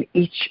within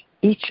each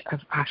of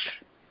us.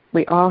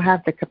 We all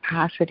have the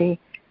capacity.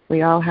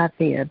 We all have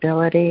the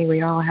ability.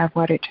 We all have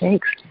what it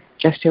takes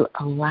just to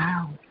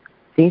allow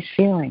these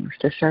feelings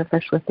to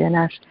surface within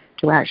us,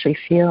 to actually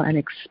feel and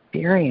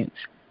experience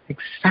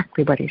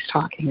exactly what he's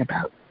talking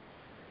about.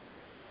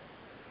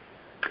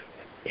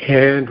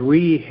 And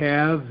we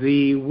have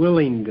the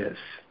willingness.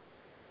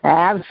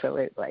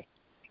 Absolutely.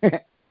 I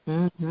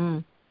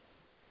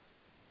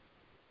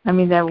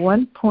mean, that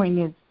one point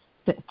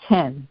is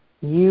 10.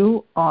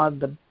 You are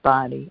the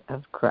body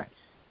of Christ.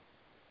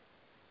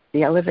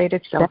 The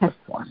elevated self of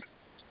form.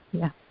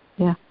 Yeah.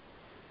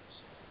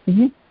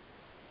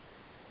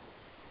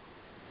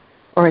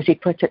 Or as he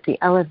puts it, the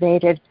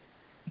elevated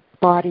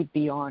body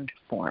beyond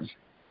form.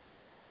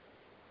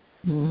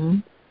 Mm-hmm.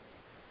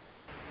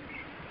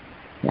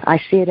 Yeah, I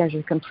see it as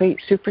a complete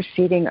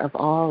superseding of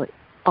all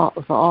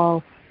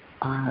all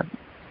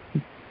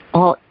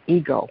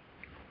ego.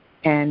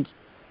 And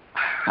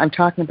I'm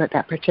talking about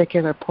that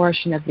particular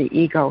portion of the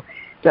ego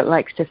that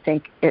likes to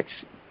think it's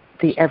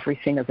the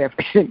everything of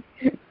everything.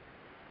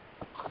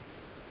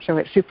 So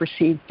it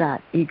supersedes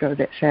that ego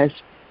that says,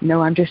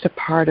 no, I'm just a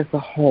part of the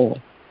whole.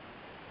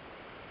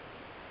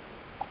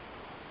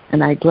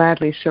 And I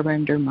gladly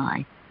surrender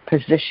my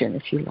position,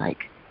 if you like,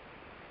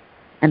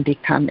 and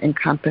become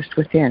encompassed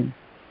within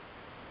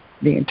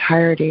the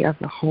entirety of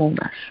the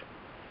wholeness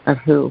of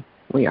who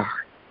we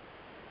are.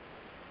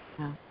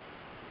 Yeah.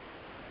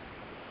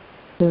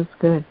 Feels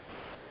good.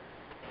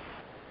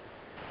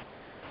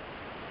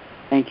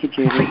 Thank you,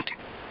 Judy.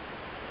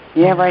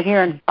 Yeah, right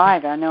here in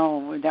 5, I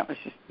know that was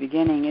just the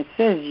beginning. It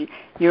says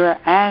you are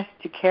asked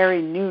to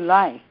carry new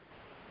life,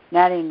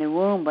 not in the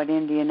womb, but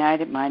in the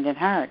united mind and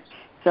heart.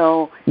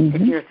 So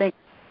if you're thinking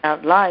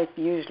about life,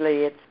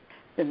 usually it's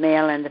the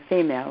male and the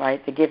female,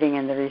 right? The giving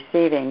and the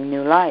receiving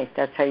new life.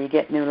 That's how you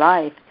get new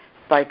life,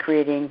 by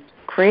creating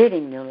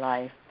new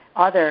life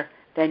other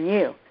than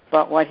you.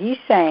 But what he's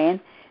saying,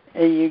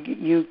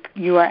 you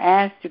are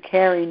asked to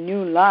carry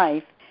new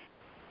life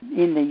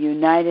in the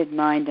united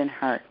mind and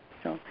heart.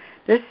 So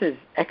this is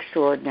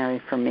extraordinary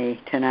for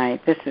me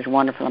tonight. This is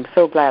wonderful. I'm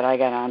so glad I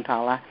got on,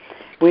 Paula.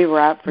 We were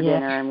out for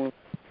dinner and we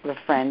were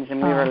friends,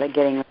 and we were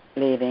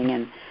leaving,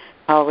 and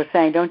Paula was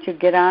saying, don't you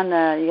get on,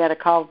 you got to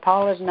call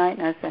Paula tonight?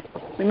 And I said,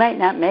 we might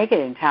not make it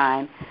in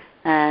time.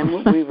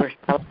 And we were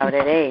still out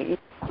at 8.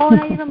 Oh,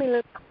 no, you're going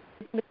to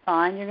be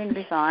fine. You're going to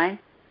be fine.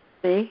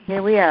 See,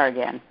 here we are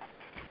again.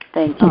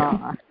 Thank you.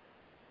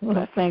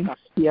 Well, thanks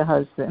to your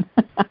husband.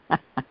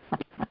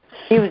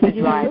 He was the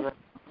driver.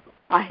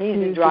 He's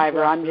the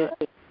driver. I'm just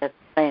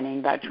explaining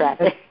about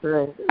traffic.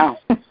 That's right.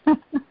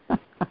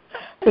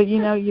 But,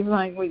 you're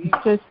like what you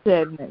just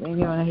said,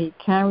 he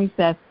carries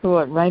that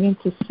thought right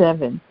into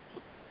 7.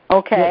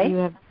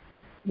 Okay.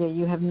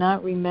 You have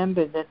not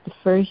remembered that the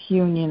first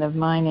union of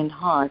mind and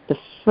heart, the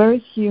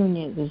first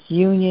union is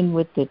union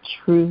with the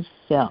true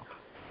self.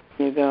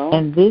 There you go.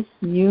 And this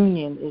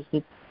union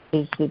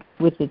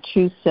with the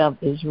true self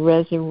is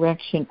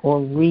resurrection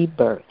or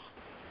rebirth.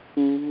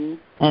 Mm-hmm.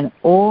 And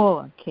all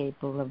are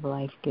capable of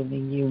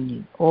life-giving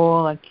union.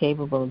 All are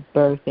capable of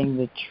birthing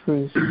the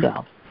true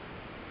self.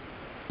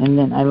 And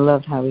then I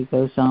love how he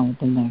goes on with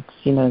the next,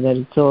 that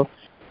it's all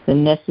the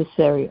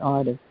necessary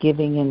art of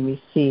giving and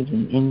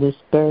receiving in this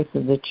birth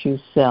of the true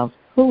self.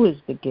 Who is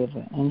the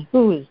giver and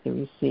who is the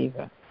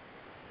receiver?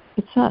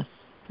 It's us,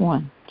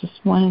 one, just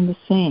one and the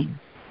same.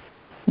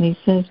 And he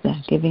says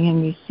that giving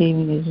and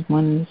receiving is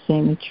one and the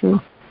same and true.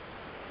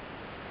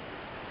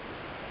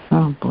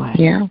 Oh boy.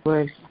 Yeah.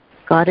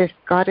 God is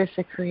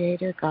the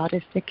creator, God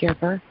is the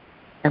giver,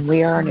 and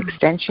we are an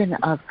extension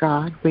of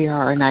God. We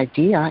are an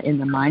idea in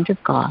the mind of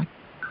God,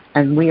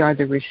 and we are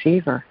the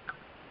receiver.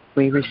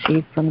 We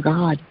receive from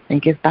God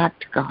and give back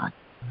to God.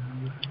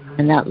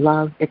 And that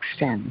love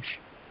extends.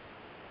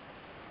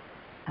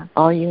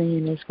 All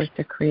union is with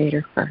the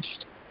Creator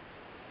first.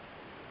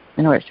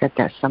 I know it said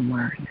that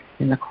somewhere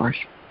in the Course.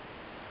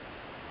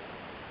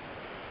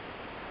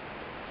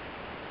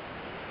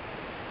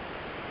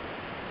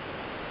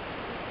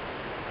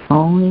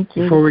 Only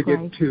before we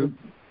get to...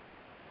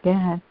 Go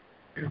ahead.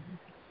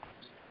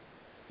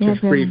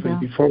 Just briefly,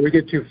 before we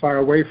get too far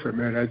away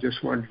from it, I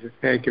just wanted to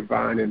thank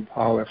Yvonne and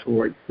Paula for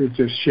what you're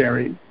just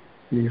sharing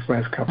in these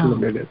last couple of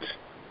minutes.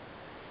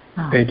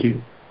 Thank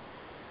you.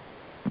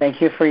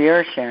 Thank you for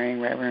your sharing,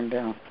 Reverend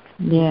Bill.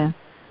 Yeah.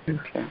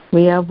 Okay.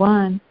 We are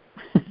one.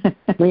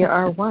 We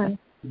are one.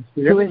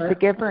 Who is the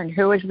giver and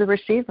who is the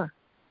receiver?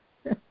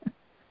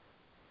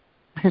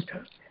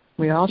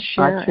 We all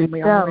share and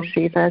we all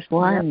receive as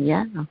one.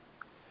 Yeah.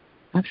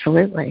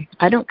 Absolutely.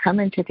 I don't come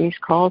into these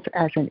calls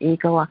as an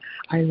ego.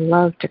 I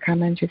love to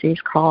come into these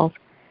calls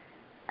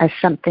as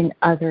something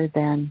other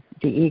than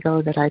the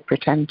ego that I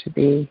pretend to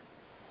be.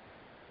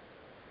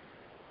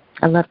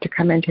 I love to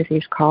come into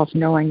these calls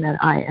knowing that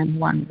I am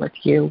one with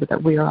you,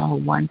 that we are all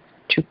one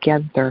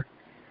together.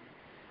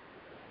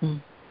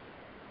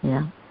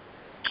 Yeah.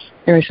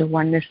 There is a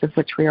oneness of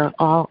which we are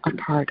all a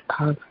part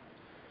of.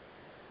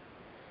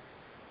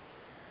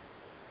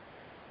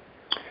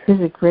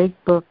 There's a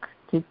great book.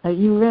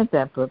 You read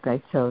that book, I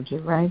told you,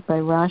 right, by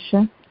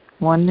Rasha,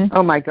 Oneness?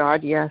 Oh, my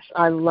God, yes.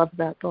 I love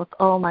that book.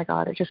 Oh, my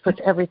God, it just puts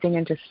everything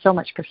into so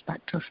much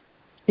perspective.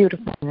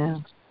 Beautiful. Yeah.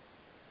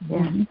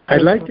 Mm-hmm.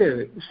 I'd like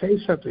to say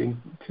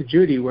something to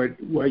Judy,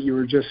 what you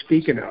were just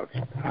speaking of,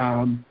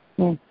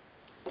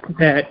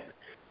 that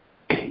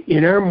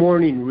in our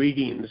morning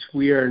readings,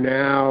 we are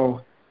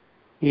now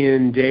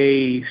in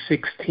day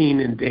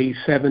 16 and day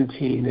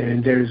 17,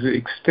 and there's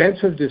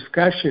extensive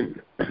discussion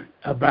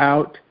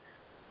about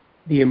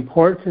the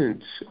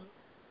importance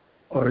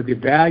or the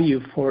value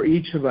for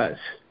each of us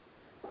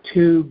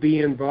to be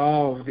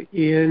involved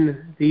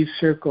in these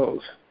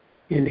circles,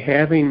 in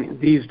having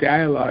these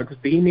dialogues,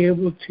 being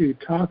able to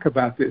talk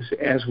about this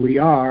as we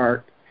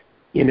are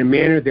in a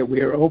manner that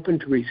we are open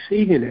to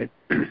receiving it,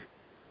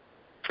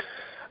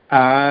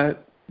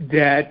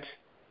 that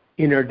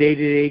in our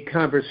day-to-day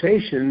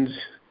conversations,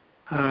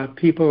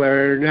 people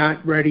are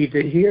not ready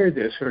to hear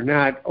this or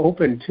not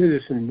open to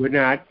this and would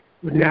not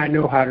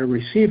know how to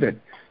receive it.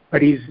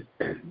 But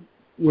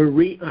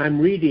I'm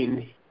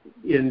reading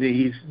in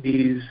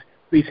these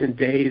recent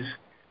days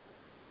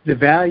the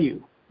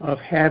value of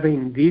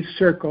having these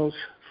circles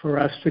for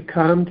us to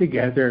come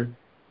together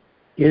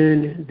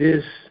in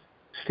this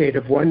state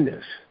of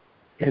oneness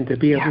and to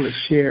be able to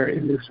share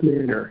in this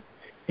manner,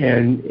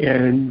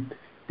 and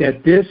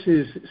that this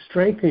is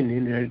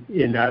strengthening it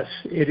in us.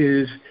 It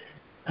is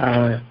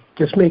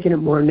just making it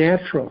more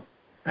natural.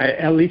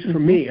 At least for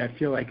me, I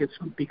feel like it's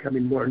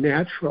becoming more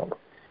natural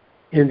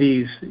in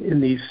these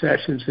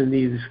sessions, in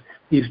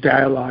these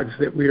dialogues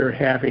that we are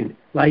having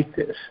like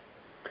this.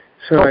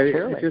 So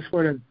I just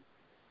wanted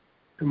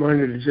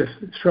to just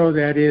throw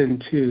that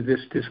into this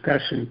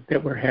discussion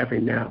that we're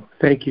having now.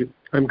 Thank you.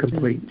 I'm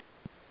complete.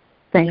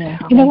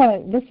 Thanks. You know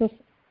what? This is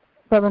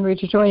Reverend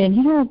Rita Joy,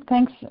 and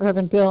thanks,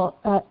 Reverend Bill.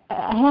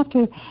 I have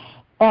to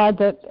add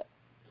that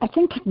I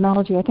think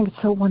it's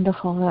so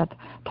wonderful that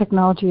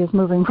technology is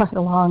moving right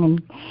along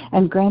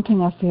and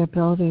granting us the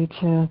ability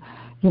to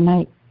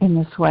unite in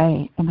this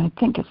way, and I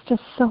think it's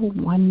just so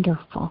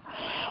wonderful.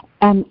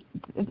 And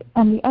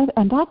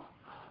that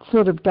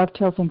sort of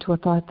dovetails into a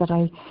thought that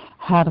I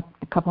had a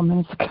couple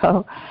minutes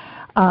ago,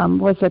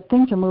 was that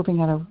things are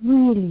moving at a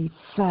really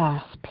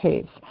fast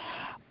pace.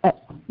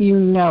 We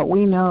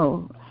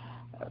know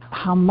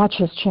how much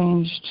has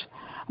changed.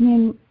 I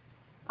mean,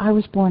 I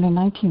was born in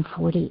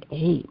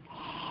 1948,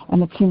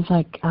 and it seems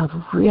like a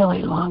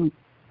really long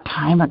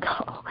time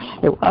ago.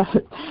 It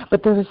wasn't,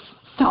 but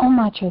so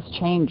much has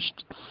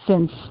changed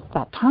since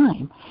that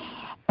time,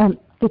 and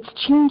it's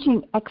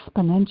changing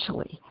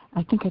exponentially.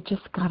 I think I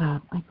got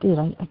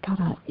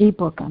an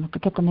ebook, and I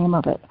forget the name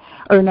of it.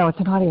 Or no, it's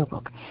an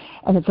audiobook,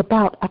 and it's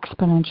about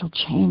exponential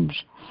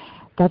change.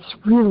 That's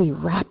really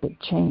rapid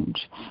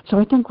change. So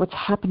I think what's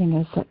happening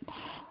is that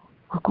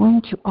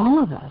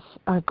all of us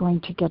are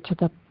going to get to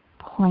the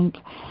point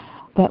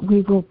that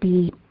we will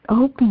be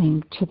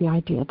opening to the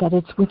idea that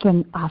it's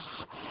within us,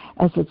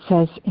 as it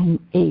says in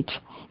 8,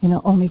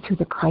 only through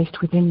the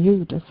Christ within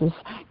you does this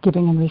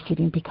giving and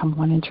receiving become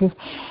one in truth.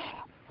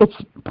 It's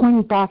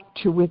pointing back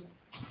to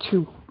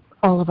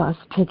all of us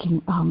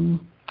taking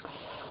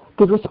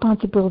the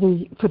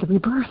responsibility for the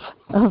rebirth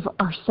of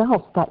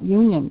ourself, that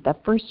union,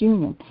 that first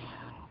union,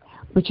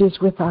 which is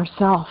with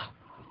ourself.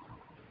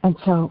 And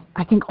so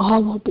I think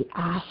all will be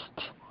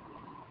asked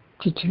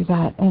to do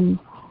that and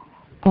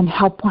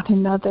help one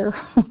another.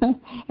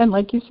 And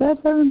like you said,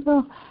 Reverend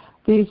Bill,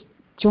 these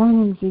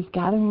joinings, these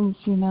gatherings,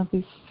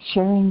 these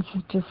sharings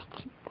are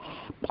just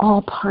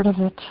all part of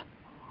it,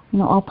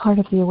 all part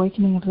of the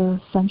awakening of the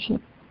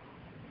sonship.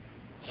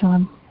 So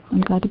I'm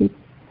glad to be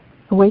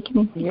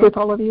awakening with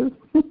all of you.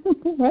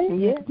 Right?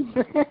 Yeah.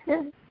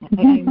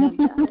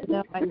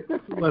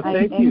 Well,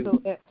 thank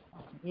you.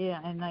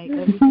 Yeah, and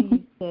everything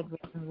you said,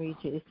 Reverend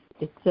Rita,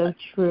 it's so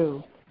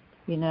true.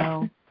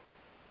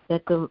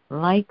 That the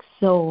like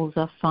souls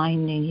are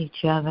finding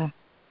each other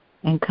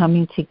and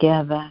coming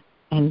together,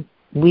 and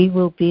we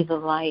will be the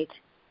light.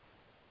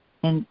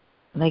 And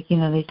like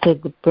they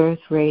said, the birth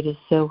rate is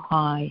so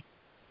high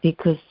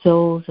because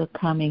souls are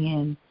coming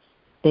in.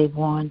 They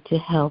want to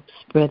help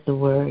spread the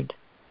word.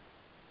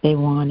 They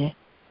want it.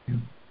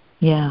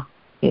 Yeah,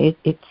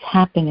 it's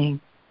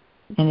happening,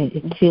 and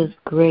it feels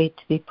great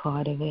to be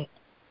part of it.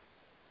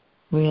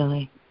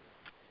 Really,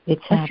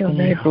 it's happening. I feel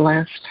very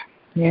blessed.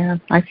 Yeah,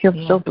 I feel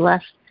so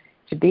blessed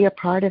to be a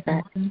part of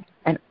it. Mm-hmm.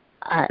 And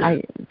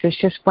I there's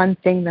just one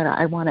thing that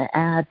I want to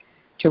add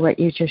to what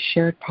you just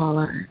shared,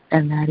 Paula,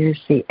 and that is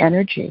the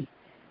energy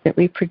that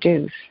we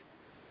produce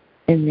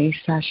in these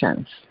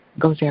sessions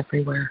goes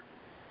everywhere.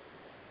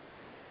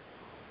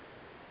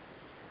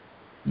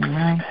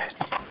 Right.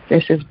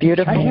 This is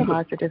beautiful,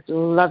 positive,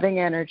 loving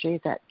energy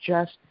that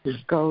just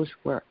goes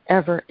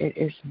wherever it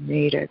is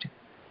needed.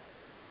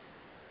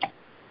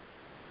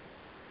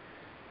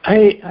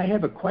 I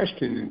have a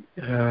question.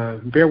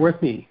 Bear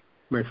with me,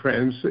 my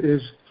friends.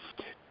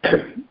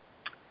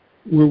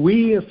 Were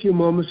we a few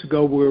moments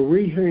ago? Were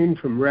we hearing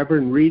from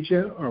Reverend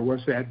Regia, or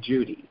was that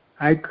Judy?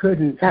 I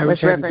couldn't. That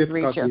was Reverend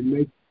Regia.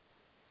 Regia.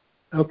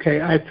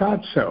 Okay, I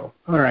thought so.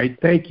 All right,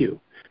 thank you.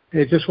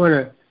 I just want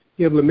to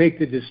be able to make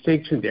the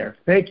distinction there.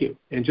 Thank you,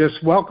 and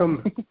just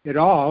welcome it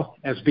all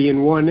as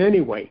being one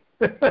anyway.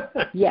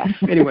 Yes.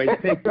 Anyway,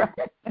 thank you.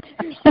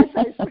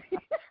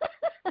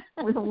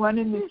 We're one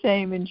and the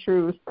same in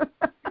truth.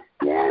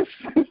 Yes.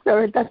 So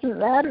it doesn't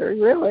matter,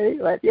 really.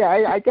 But yeah,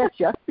 I get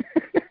you.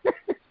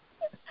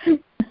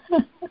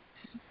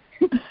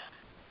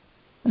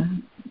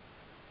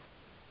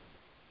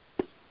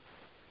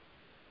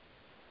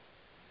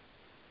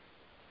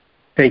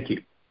 Thank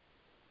you.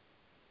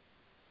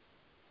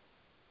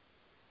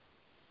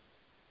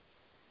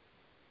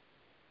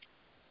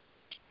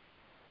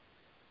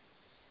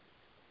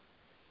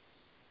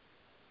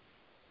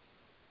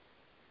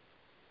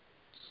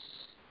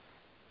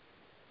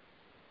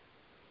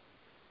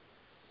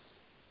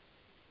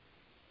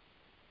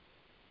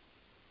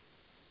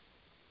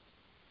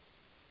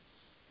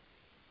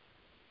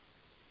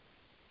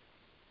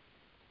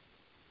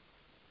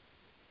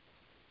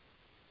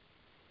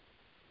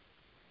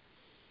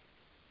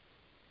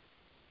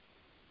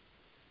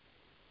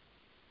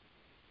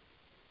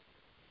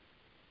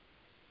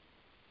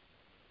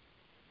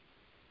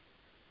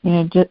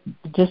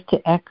 Just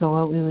to echo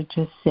what we were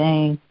just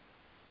saying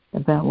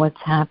about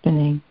what's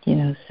happening,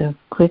 so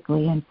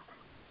quickly. And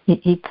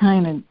he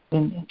kind of,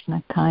 in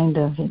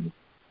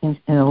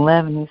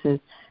 11, he says,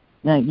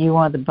 "Now you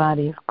are the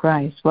body of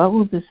Christ." What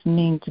will this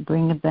mean to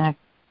bring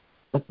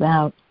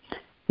about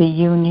the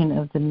union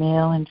of the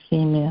male and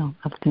female,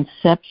 of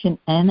conception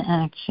and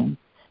action?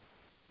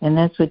 And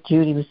that's what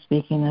Judy was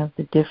speaking of,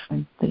 the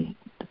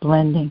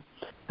blending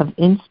of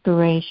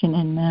inspiration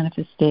and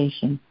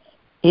manifestation.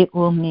 It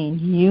will mean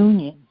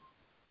union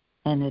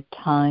and a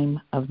time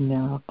of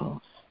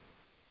miracles.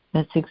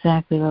 That's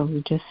exactly what we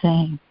were just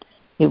saying.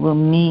 It will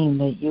mean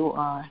that you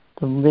are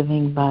the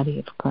living body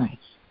of Christ.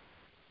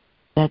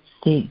 That's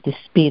the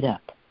speed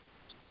up.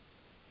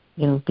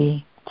 It'll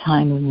be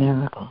time of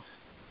miracles.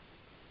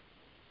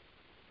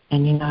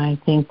 And I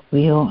think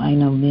I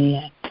know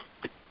me,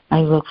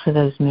 I look for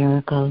those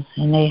miracles,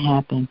 and they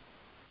happen.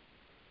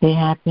 They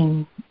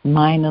happen,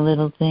 minor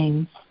little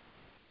things.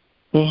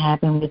 They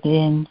happen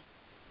within,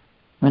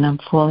 when I'm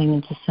falling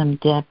into some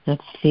depth of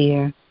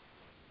fear,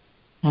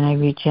 and I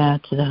reach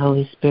out to the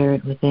Holy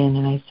Spirit within,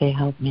 and I say,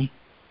 help me.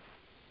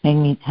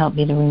 Help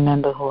me to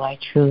remember who I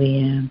truly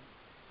am.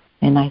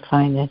 And I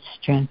find that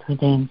strength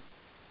within.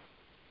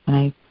 And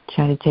I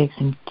try to take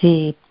some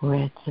deep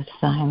breaths of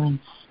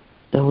silence,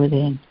 so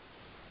within.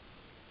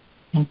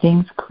 And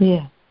things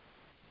clear.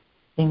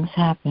 Things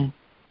happen.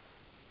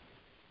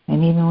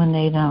 And even when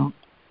they don't,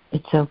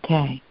 it's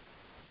okay.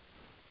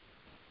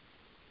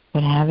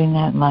 But having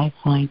that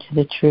lifeline to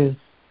the truth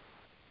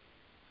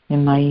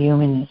in my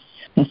humanness,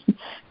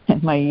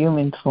 in my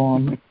human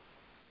form,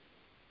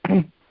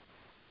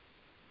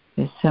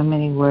 there's so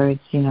many words,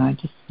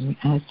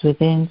 as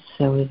within,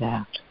 so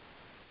without.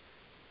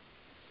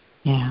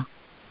 Yeah.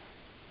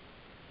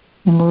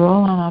 And we're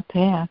all on our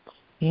path,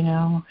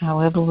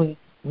 however we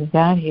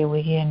got here,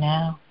 we're here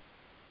now.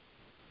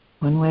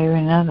 One way or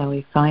another,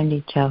 we find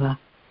each other.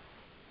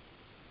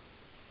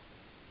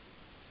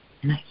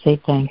 And I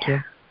say thank you.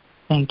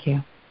 Thank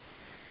you.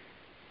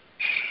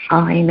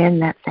 Oh, amen,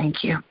 that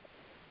thank you.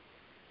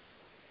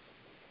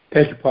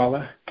 Thank you,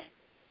 Paula.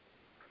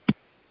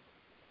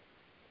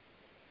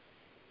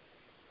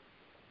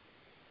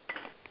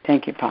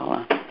 Thank you,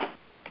 Paula.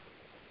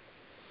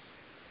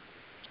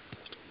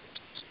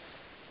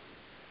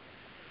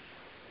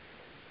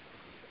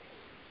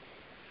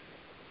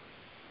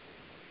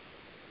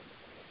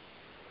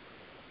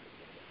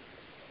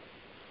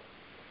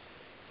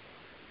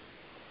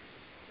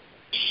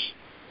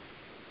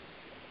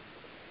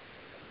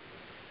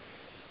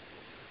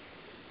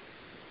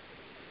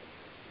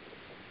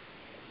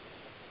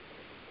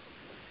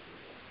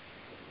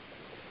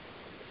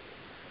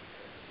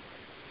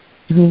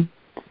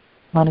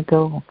 Mm-hmm. Want to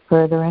go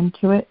further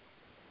into it?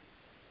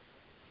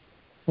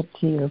 Up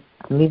to you.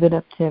 Leave it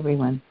up to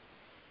everyone,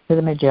 to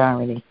the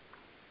majority.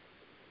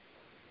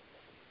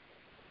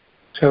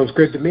 Sounds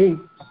good to me.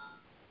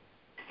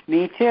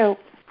 Me too.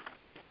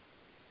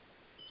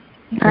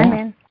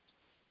 Amen.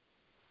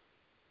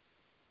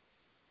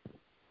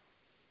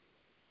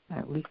 All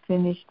right, we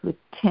finished with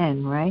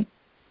 10, right?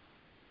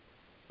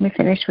 We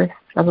finished with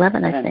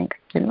 11, I think,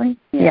 didn't we?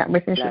 Yeah, we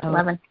finished with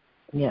 11.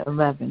 Yeah,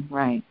 11,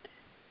 right.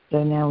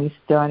 So now we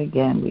start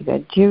again. We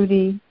got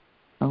Judy,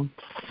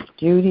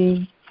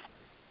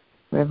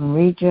 Reverend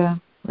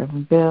Regia,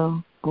 Reverend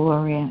Bill,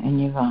 Gloria, and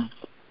Yvonne.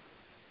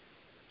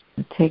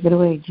 So take it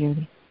away,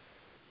 Judy.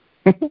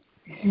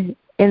 In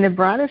the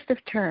broadest of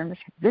terms,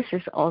 this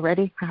is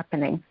already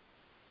happening.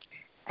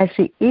 As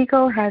the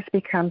ego has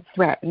become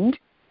threatened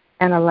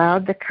and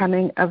allowed the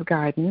coming of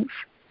guidance,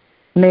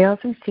 males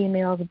and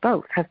females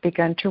both have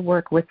begun to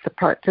work with the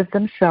parts of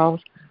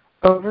themselves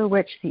over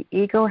which the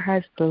ego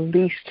has the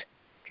least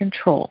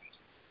control.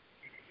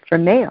 For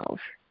males,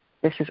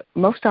 this is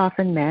most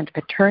often meant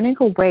a turning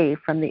away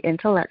from the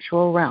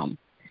intellectual realm,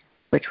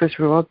 which was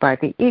ruled by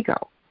the ego,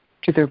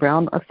 to the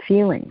realm of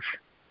feelings.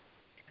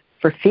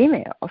 For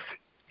females,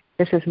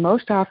 this is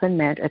most often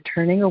meant a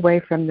turning away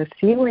from the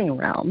feeling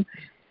realm,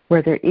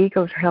 where their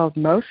egos held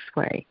most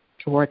sway,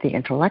 toward the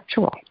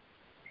intellectual.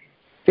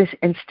 This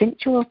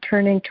instinctual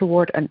turning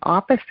toward an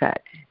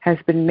opposite has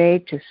been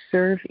made to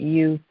serve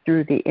you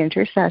through the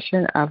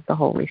intercession of the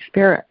Holy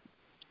Spirit.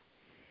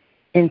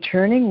 In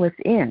turning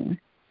within,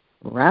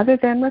 rather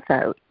than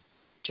without,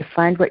 to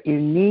find what you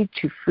need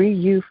to free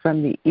you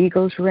from the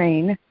ego's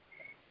reign,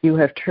 you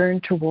have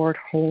turned toward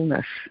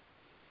wholeness.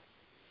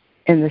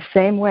 In the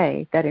same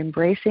way that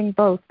embracing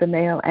both the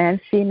male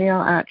and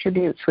female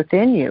attributes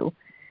within you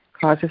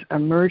causes a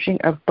merging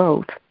of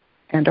both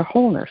and a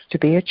wholeness to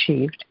be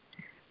achieved,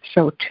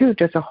 so too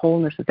does a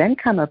wholeness then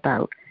come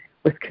about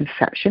with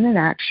conception and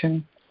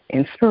action,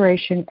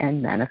 inspiration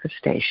and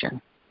manifestation.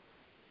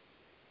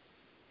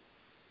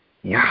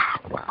 Yeah,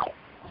 wow.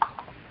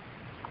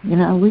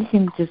 We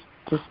can just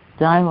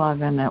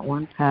dialogue on that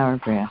one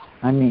paragraph.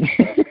 I mean,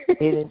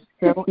 it is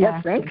so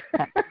yes, right?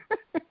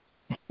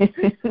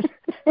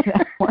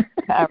 That one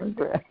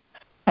paragraph.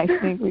 I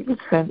think we could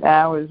spend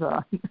hours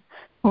on.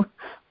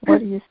 What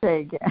do you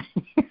say, Gary?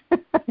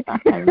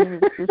 I mean,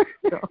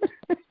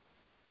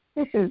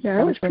 it's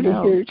That was pretty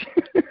huge.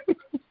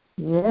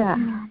 Yeah.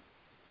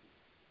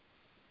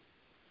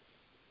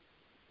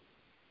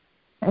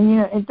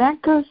 And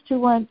that goes to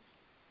what,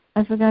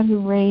 I forgot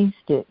who raised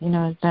it,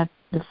 is that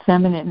the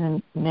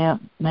feminine and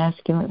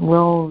masculine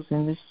roles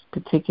in this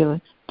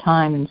particular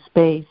time and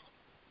space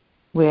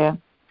where,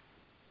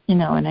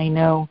 and I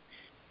know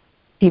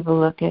people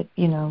look at,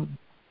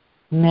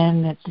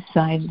 men that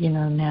decide,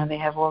 now they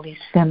have all these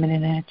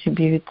feminine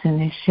attributes and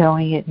they're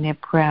showing it and they're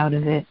proud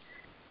of it.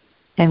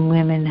 And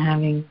women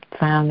having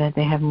found that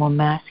they have more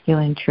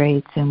masculine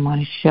traits and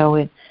want to show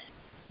it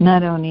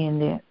not only in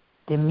their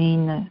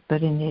demeanor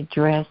but in their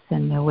dress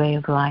and their way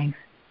of life.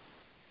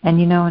 And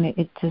and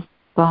it just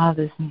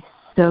bothers me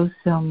so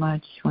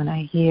much when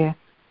I hear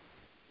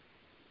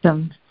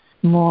some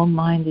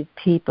small-minded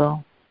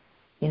people,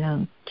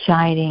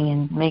 chiding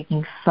and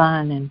making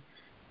fun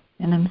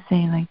and I'm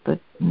saying but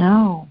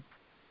no,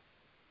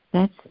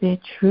 that's their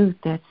truth,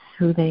 that's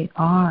who they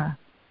are.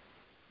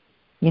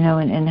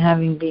 And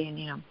having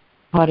been,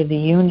 part of the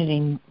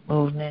unity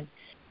movement,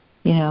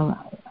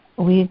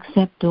 we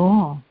accept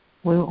all.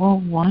 We're all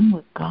one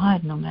with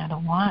God no matter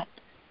what.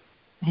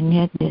 And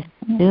yet there's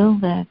still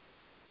that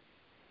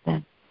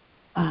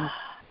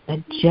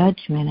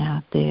judgment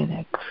out there,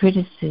 that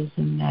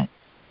criticism, that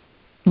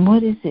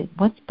what is it?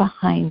 What's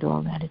behind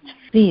all that? It's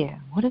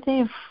fear. What are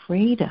they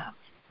afraid of?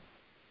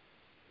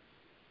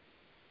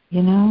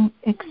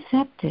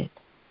 Accept it.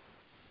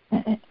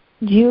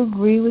 Do you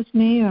agree with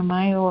me, or am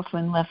I off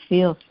in left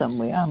field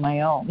somewhere on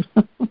my own?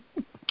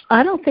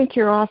 I don't think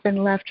you're off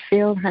in left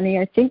field, honey.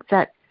 I think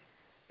that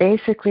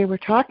basically we're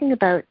talking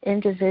about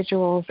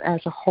individuals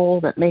as a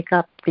whole that make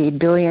up the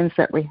billions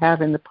that we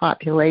have in the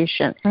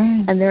population.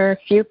 And there are a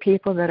few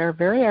people that are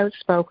very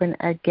outspoken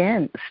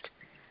against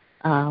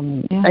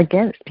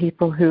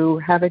people who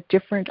have a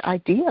different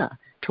idea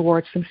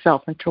towards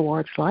themselves and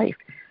towards life.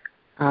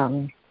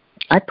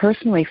 I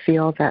personally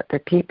feel that the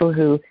people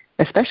who,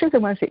 especially the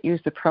ones that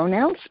use the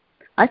pronouns,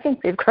 I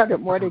think they've got it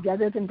more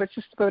together than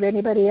just about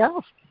anybody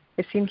else.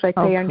 It seems like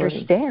they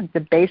understand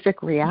the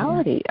basic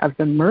reality of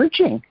the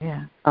merging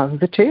of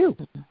the two.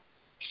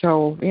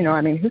 So,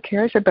 who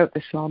cares about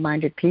the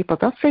small-minded people?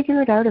 They'll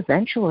figure it out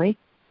eventually.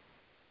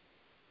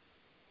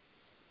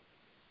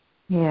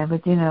 Yeah,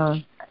 but,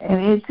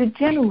 it's a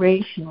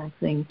generational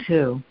thing,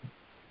 too.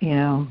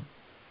 And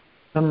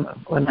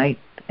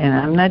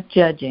I'm not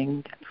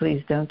judging.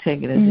 Please don't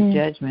take it as a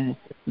judgment. It's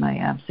just my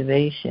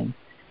observation.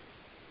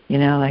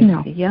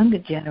 The younger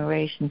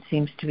generation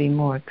seems to be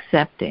more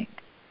accepting.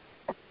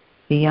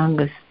 The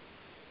youngest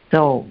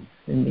souls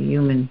in the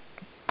human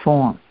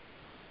form.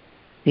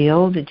 The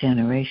older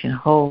generation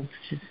holds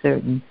to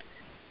certain,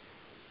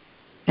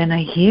 and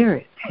I hear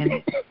it,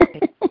 and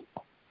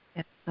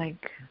it's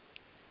like,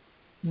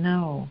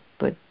 no,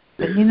 but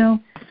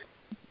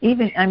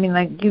even, and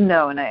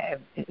I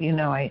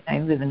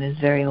live in this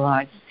very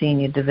large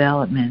senior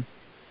development,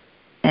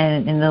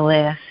 and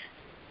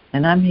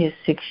and I'm here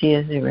 6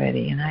 years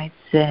already, and I'd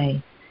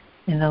say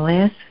in the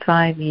last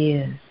 5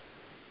 years,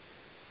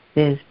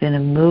 there's been a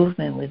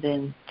movement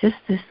within just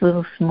this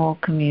little small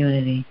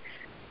community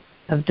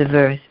of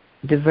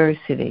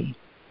diversity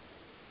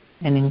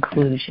and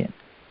inclusion.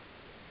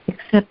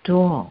 Accept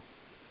all.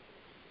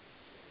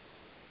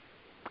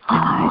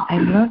 And I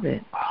love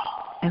it.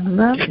 I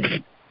love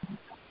it.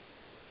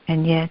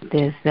 And yet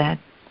there's that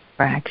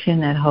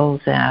fraction that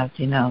holds out,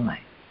 anyway.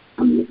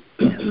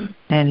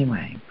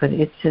 But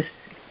it's just,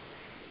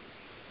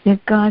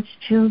 they're God's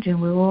children.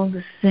 We're all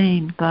the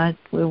same.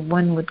 We're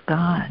one with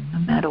God, no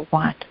matter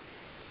what.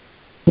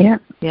 Yeah.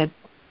 Yeah.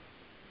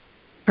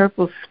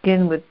 Purple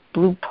skin with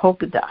blue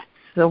polka dots.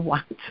 So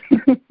what?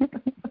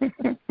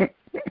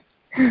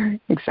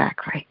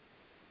 Exactly.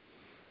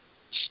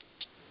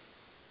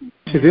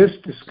 To this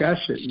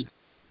discussion,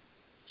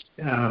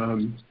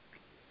 and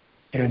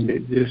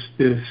this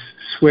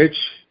switch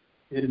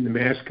in the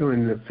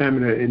masculine and the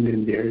feminine, and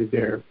in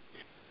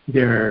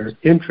their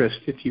interest,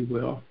 if you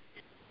will.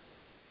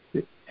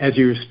 As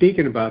you were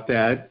speaking about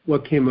that,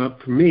 what came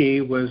up for me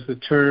was the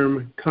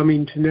term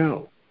 "coming to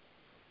know."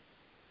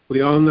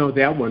 We all know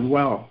that one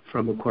well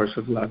from A Course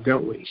of Love,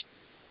 don't we?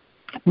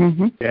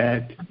 Mm-hmm.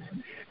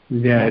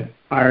 That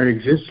our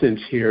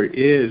existence here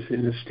is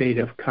in a state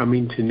of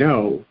coming to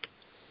know.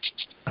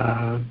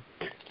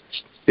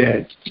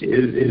 That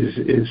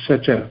is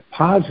such a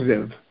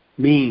positive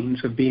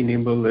means of being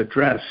able to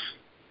address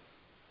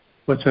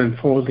what's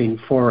unfolding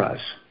for us.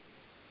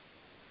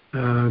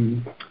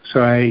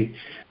 So I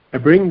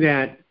bring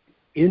that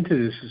into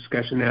this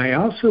discussion. And I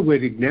also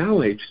would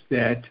acknowledge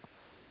that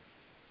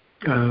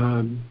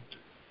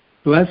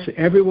bless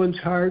everyone's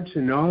hearts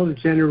and all the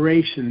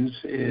generations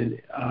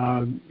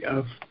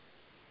of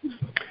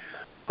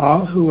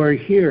all who are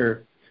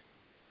here,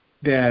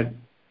 that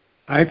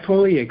I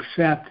fully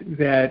accept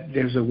that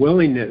there's a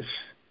willingness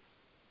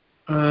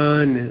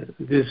on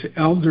this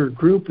elder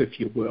group, if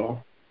you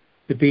will,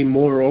 to be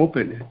more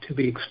open, to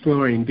be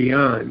exploring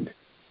beyond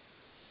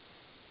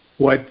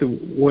what the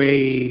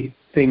way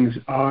things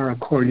are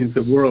according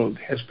to the world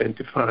has been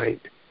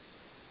defined.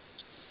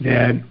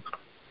 That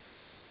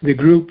the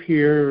group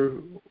here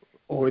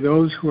or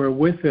those who are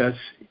with us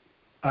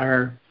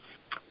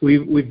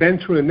we've been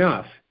through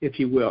enough, if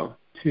you will,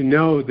 to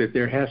know that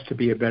there has to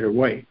be a better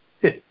way.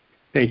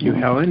 Thank you,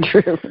 Helen.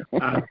 True.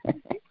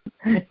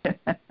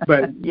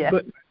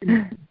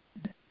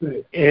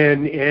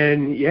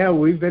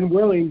 We've been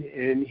willing,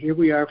 and here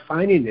we are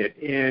finding it,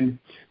 and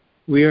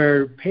we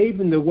are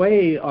paving the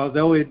way.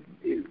 Although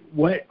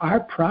what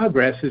our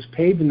progress is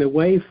paving the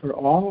way for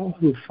all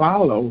who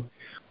follow,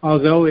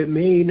 although it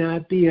may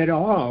not be at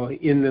all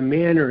in the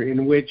manner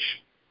in which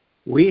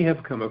we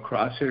have come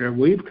across it or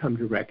we've come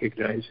to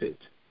recognize it.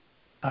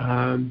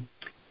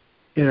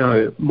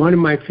 One of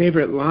my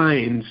favorite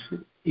lines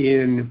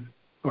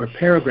or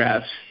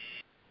paragraphs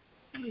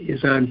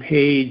is on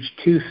page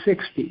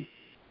 260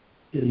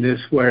 in this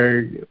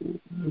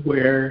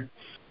where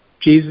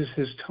Jesus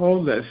has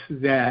told us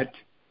that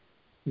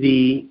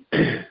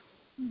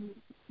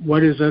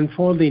what is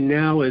unfolding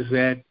now is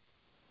that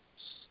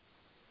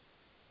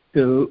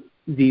the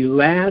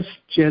last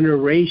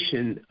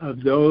generation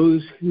of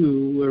those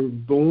who were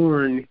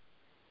born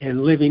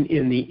and living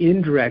in the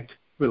indirect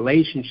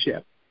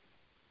relationship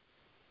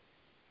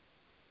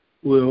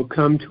will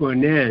come to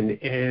an end,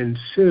 and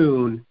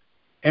soon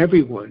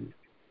everyone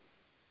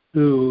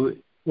who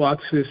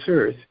walks this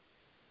earth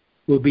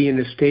will be in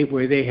a state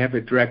where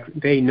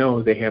they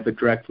know they have a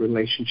direct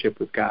relationship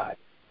with God.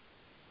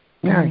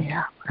 Oh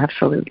yeah,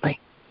 absolutely.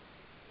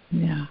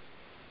 Yeah.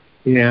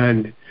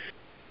 And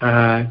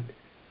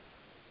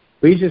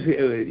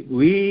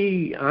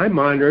I'm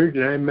honored,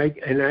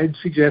 and I'd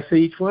suggest that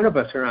each one of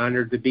us are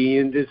honored to be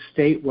in this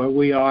state where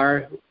we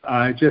are,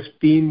 just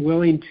being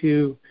willing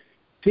to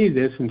see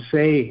this and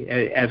say,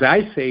 as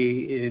I say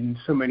in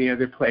so many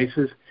other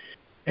places,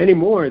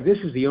 anymore, this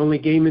is the only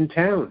game in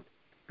town.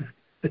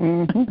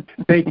 Mm-hmm.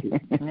 Thank you.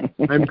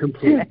 I'm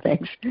complete.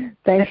 Thanks,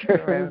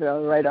 Reverend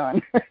Bill. Right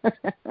on.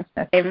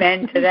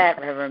 Amen to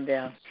that, Reverend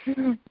Bill.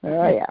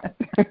 Oh yeah.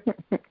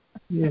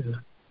 Yeah.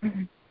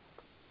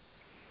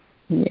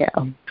 Yeah.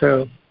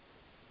 So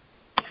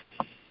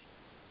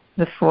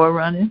the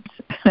forerunners.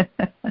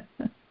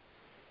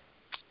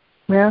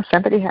 Well,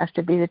 somebody has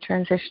to be the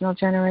transitional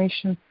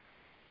generation.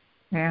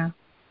 Yeah.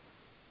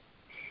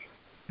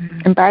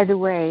 And by the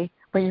way,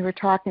 when you were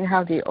talking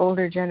how the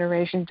older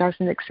generation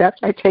doesn't accept,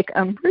 I take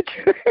umbrage.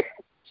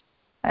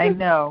 I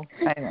know.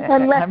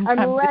 I'm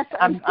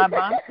on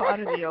part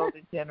of the older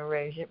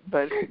generation,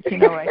 but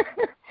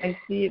I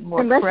see it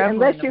more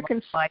prevalent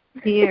among my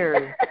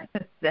peers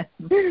than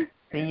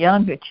the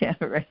younger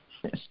generation.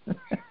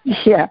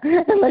 Yeah,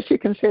 unless you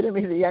consider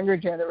me the younger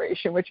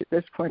generation, which at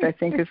this point I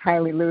think is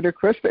highly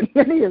ludicrous, but in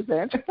any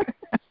event.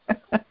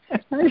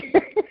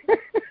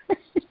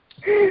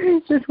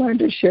 Just wanted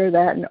to share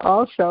that. And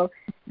also,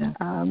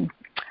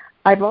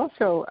 I've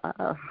also,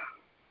 I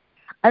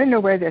don't know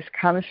where this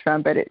comes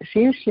from, but it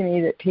seems to me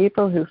that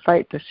people who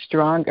fight the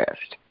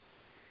strongest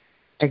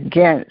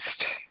against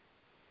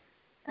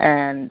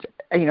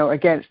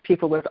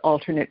people with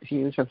alternate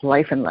views of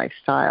life and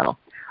lifestyle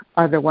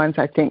are the ones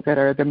I think that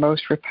are the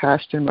most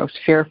repressed and most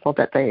fearful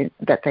that they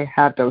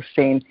have those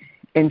same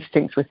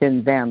instincts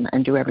within them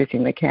and do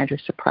everything they can to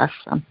suppress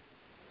them.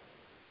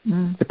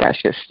 Mm. But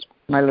that's just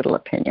my little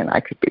opinion. I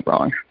could be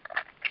wrong.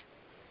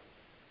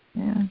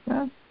 Yeah,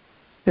 well,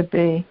 could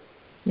be,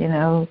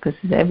 because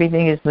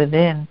everything is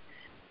within,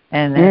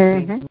 and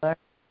as we've learned,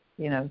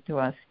 through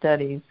our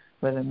studies,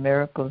 whether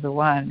miracles or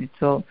what,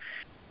 it's all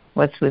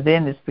what's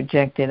within is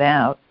projected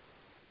out.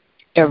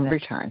 Every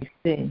time.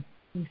 You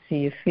see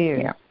your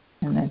fear,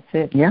 and that's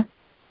it. Yeah.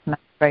 Not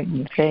right in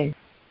your face.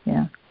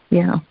 Yeah.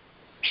 Yeah.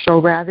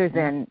 So rather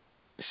than,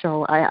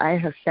 I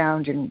have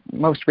found in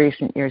most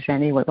recent years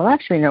anyway, well,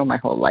 actually, no, my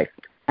whole life,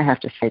 I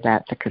have to say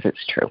that because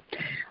it's true.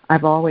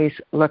 I've always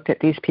looked at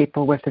these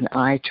people with an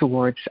eye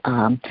towards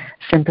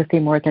sympathy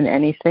more than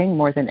anything,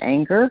 more than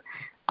anger,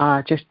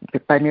 just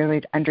by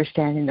merely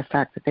understanding the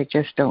fact that they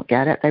just don't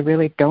get it. They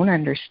really don't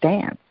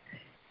understand.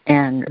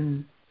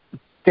 And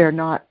they're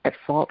not at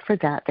fault for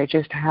that. They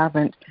just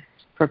haven't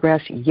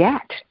progressed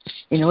yet.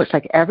 It's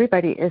like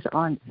everybody is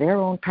on their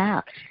own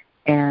path.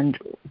 And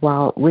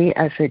while we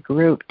as a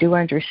group do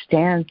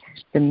understand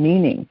the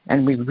meaning,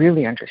 and we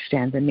really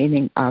understand the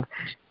meaning of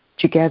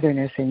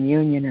togetherness and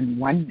union and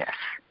oneness,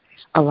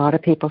 a lot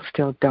of people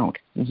still don't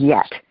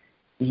yet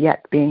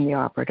being the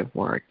operative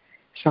word.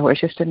 So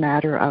it's just a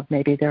matter of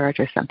maybe there are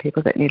just some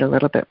people that need a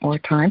little bit more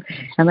time.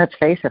 And let's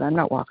face it, I'm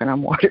not walking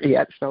on water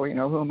yet, so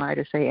who am I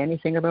to say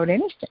anything about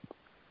anything?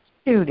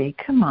 Judy,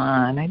 come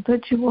on. I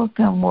thought you walked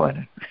on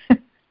water.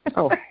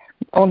 Oh,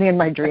 only in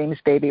my dreams,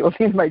 baby. Only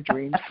in my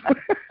dreams.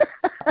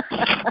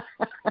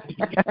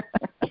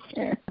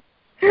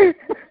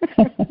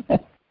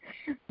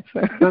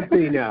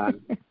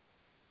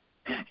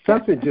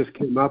 Something just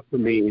came up for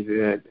me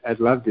that I'd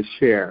love to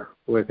share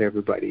with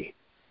everybody.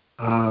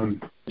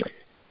 And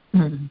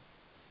I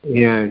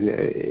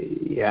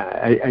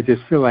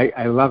just feel like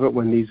I love it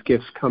when these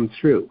gifts come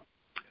through.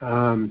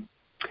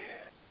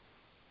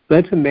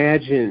 Let's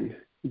imagine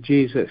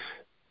Jesus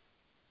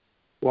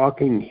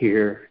walking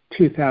here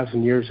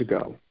 2,000 years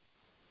ago.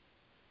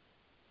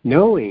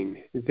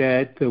 knowing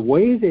that the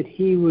way that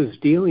he was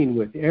dealing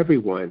with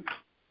everyone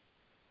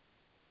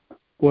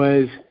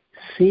was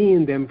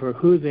seeing them for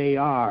who they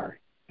are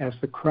as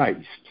the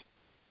Christ.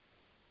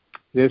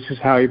 This is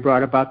how he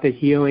brought about the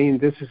healing.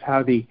 This is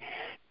how the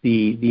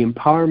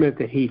empowerment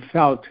that he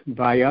felt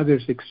by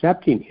others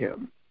accepting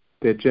him,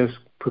 that just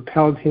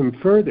propelled him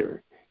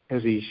further,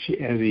 as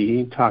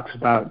he talks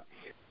about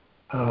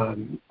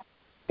in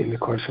the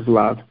Course of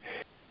Love.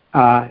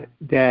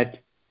 That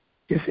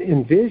just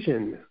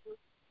envision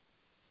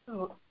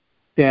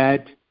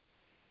that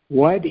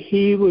what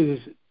he was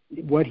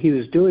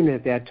doing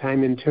at that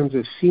time in terms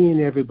of seeing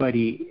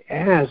everybody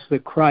as the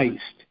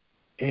Christ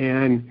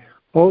and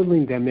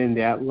holding them in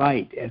that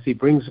light as he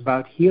brings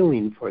about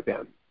healing for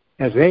them,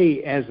 as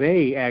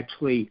they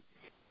actually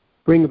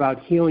bring about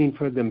healing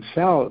for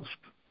themselves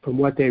from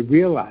what they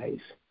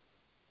realize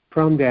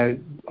from that,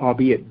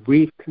 albeit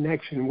brief,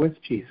 connection with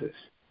Jesus.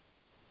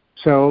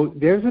 So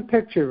there's a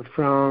picture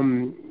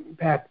from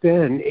back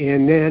then,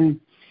 and then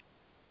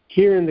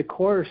here in the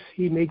Course,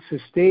 he makes a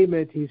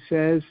statement. He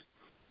says,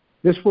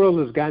 this world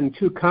has gotten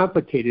too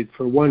complicated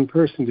for one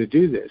person to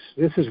do this.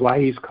 This is why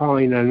he's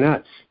calling on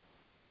us.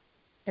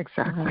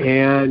 Exactly.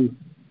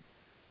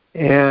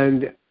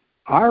 And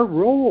our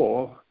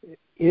role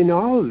in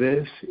all of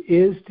this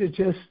is to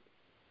just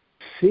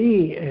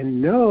see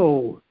and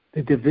know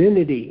the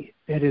divinity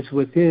that is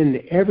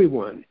within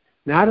everyone,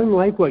 not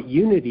unlike what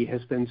Unity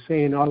has been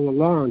saying all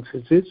along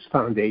since its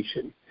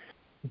foundation,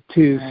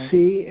 to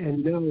see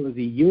and know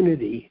the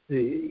unity,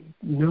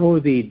 know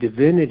the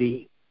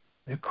divinity,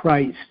 the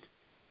Christ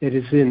that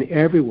is in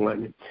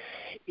everyone.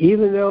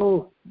 Even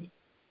though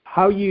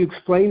how you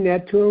explain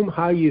that to him,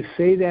 how you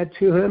say that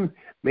to him,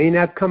 may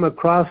not come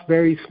across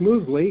very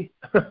smoothly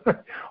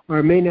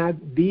or may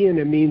not be in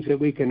a means that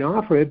we can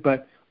offer it,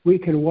 but we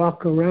can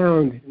walk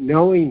around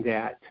knowing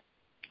that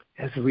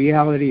as a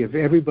reality of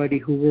everybody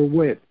who we're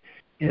with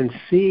and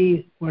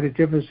see what a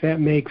difference that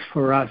makes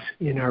for us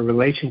in our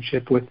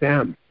relationship with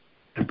them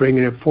and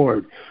bringing it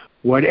forward,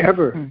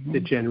 whatever the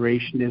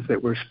generation is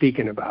that we're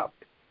speaking about.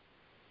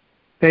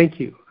 Thank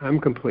you. I'm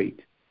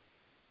complete.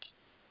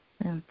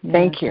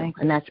 Thank you.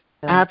 And that's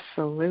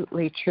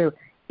absolutely true.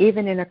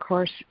 Even in A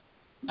Course,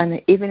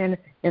 even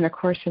in A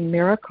Course in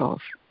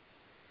Miracles,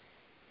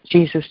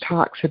 Jesus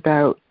talks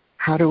about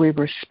how do we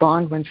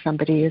respond when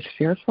somebody is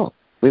fearful.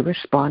 We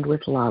respond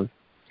with love.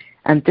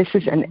 And this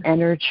is an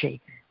energy.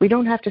 We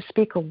don't have to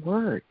speak a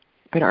word,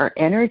 but our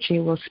energy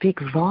will speak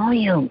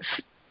volumes.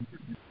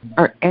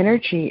 Our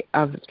energy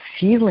of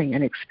feeling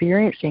and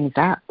experiencing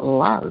that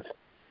love,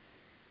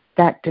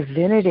 that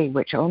divinity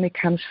which only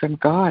comes from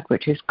God,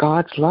 which is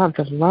God's love,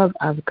 the love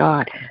of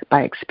God,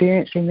 by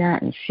experiencing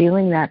that and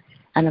feeling that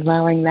and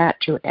allowing that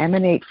to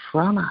emanate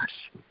from us,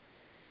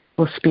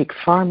 will speak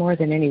far more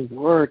than any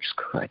words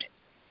could.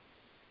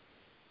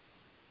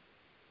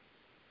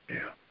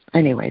 Yeah.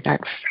 Anyway,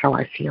 that's how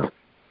I feel.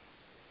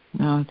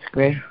 Oh, it's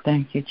great.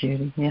 Thank you,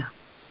 Judy. Yeah,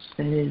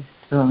 it is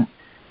so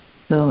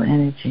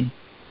energy.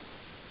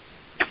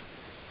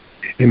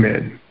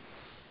 Amen.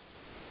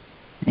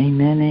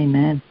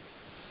 Amen.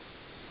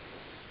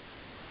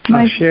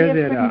 I'll share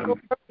that.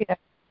 Gloria.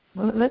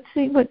 Well, let's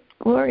see what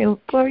Gloria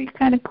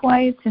kind of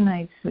quiet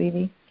tonight,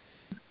 sweetie.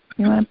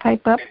 You want to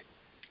pipe up?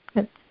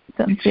 That's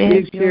something.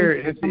 She's here.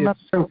 It's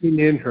something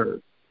in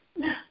her.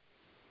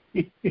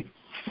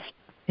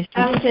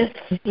 I'm just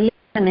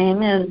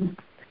listening and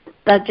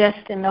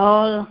digesting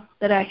all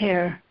that I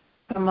hear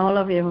from all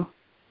of you.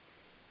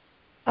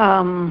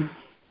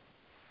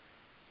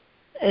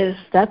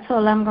 That's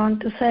all I'm going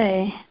to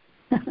say.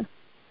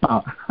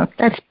 Oh,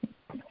 that's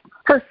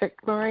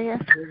perfect, Gloria.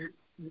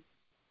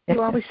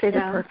 You always say the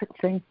perfect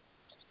thing.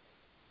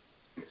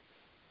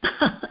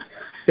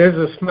 There's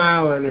a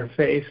smile on her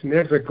face, and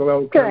there's a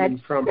glow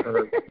coming from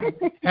her.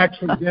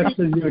 Actually, that's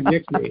her new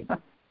nickname.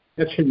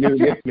 That's her new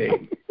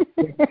nickname.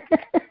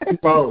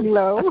 Glow.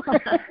 Glow.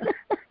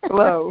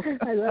 Glow.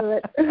 I love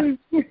it.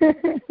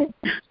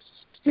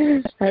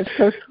 That's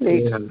so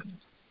sweet.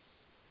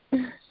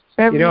 Yeah.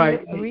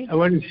 I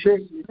want to share.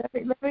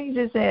 Let me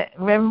just say,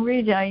 Reverend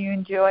Regina, are you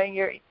enjoying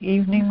your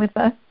evening with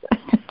us?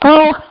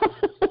 Oh,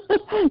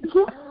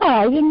 yeah.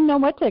 I didn't know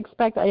what to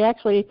expect. I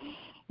actually,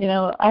 I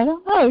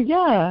don't know.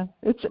 Yeah,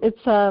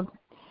 it's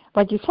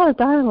like you said, a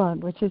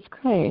dialogue, which is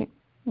great.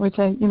 Which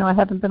I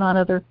haven't been on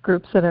other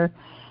groups that are,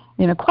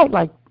 quite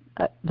like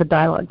the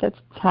dialogue that's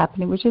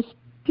happening, which is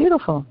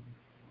beautiful.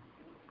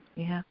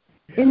 Yeah,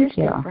 it is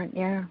different.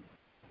 Yeah.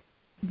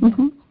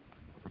 Mm-hmm.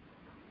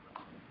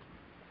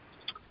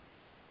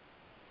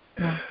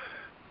 Yeah.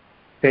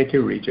 Thank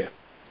you, Regina.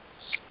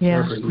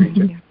 Yeah.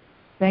 Regina.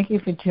 Thank you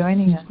for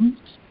joining us.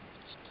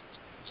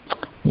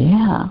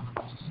 Yeah.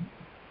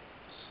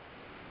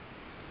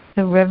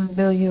 So, Reverend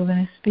Bill, you were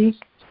going to speak?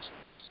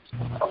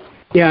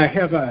 Yeah, I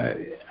have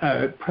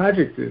a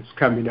project that's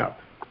coming up.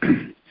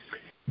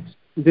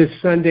 This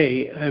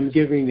Sunday, I'm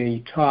giving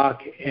a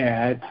talk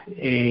at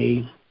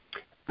a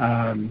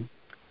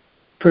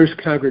First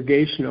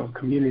Congregational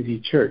Community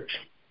Church.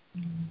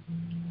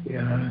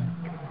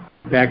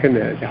 Back in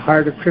the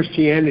heart of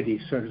Christianity,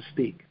 so to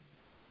speak.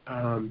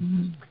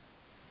 And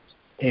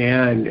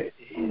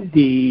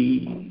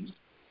the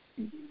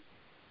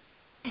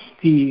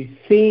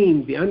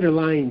theme, the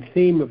underlying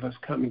theme of us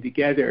coming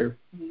together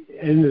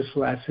in this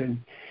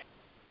lesson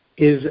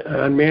is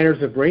on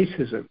matters of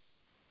racism.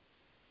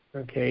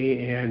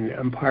 Okay, and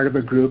I'm part of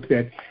a group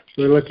that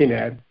we're looking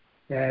at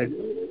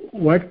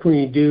what can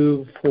we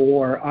do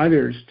for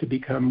others to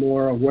become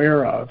more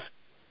aware of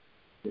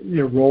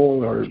their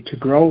role or to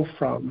grow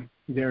from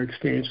their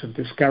experience of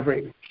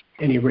discovering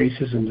any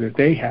racism that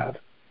they have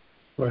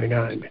going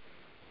on.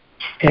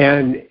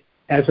 And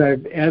as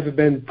I've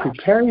been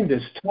preparing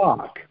this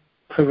talk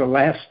for the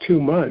last 2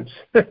 months,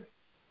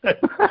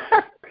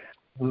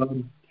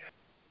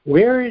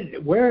 where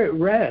it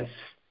rests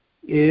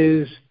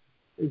is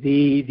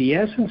the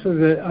essence of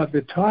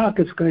the talk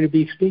is going to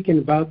be speaking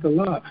about the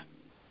love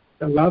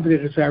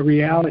that is our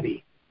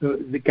reality,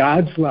 the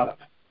God's love.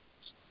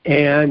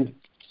 And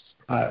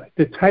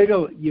the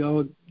title,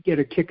 you'll get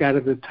a kick out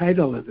of the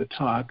title of the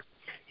talk.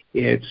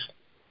 It's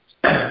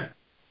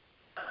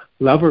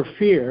Love or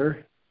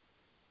Fear,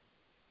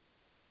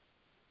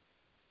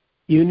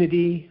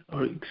 Unity,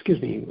 or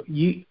excuse me,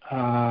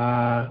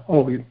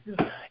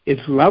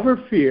 it's Love or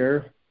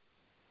Fear,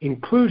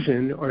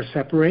 Inclusion or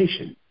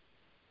Separation.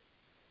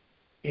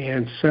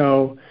 And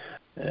so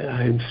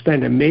I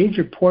spent a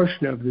major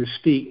portion of this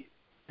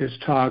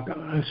talk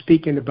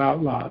speaking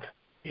about love,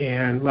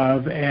 and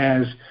love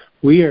as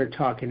we are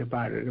talking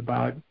about it,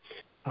 about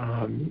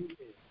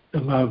the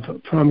love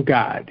from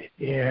God,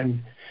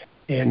 and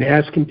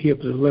asking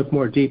people to look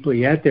more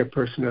deeply at their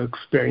personal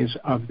experience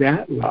of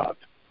that love,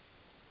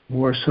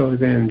 more so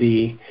than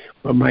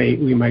what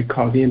we might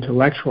call the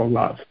intellectual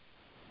love.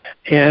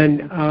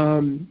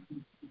 And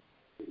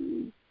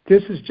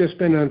this has just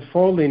been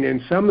unfolding,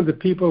 and some of the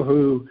people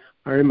who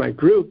are in my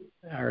group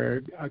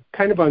are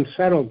kind of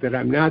unsettled that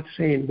I'm not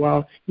saying,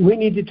 well, we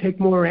need to take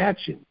more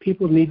action.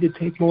 People need to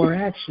take more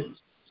action.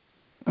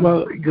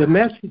 Well, the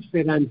message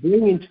that I'm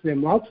bringing to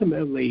them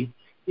ultimately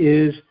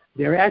is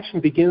their action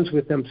begins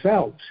with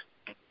themselves.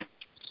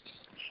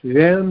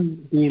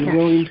 Them being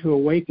willing to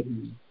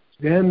awaken,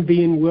 them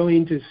being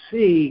willing to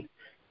see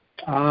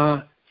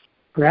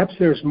perhaps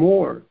there's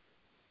more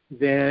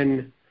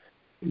than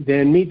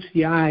meets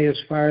the eye as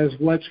far as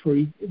what's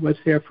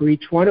there for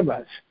each one of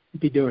us to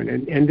be doing.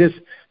 And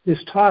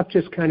this talk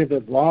just kind of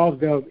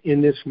evolved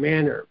in this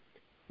manner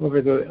over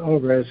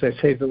as I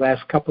say, the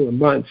last couple of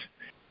months.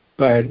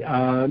 But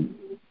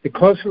the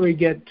closer we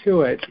get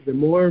to it, the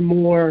more and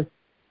more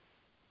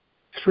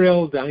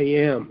thrilled I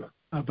am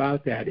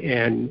about that.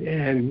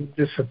 And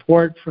the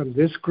support from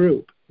this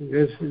group,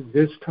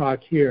 this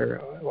talk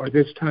here, or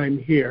this time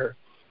here,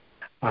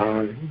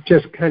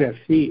 just kind of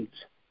feeds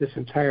this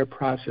entire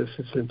process,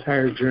 this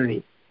entire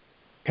journey.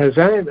 Because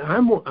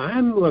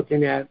I'm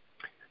looking at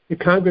the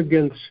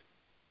congregants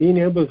being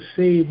able to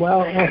see,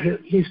 well,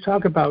 he's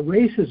talking about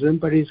racism,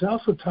 but he's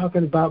also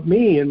talking about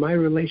me and my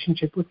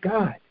relationship with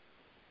God.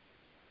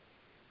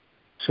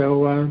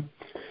 So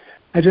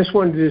I just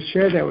wanted to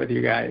share that with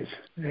you guys,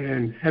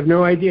 and have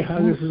no idea how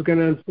this is going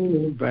to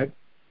unfold, but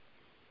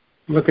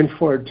looking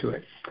forward to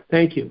it.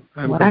 Thank you.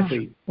 I'm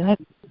complete.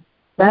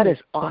 That is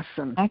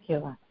awesome.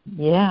 Spectacular.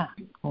 Yeah.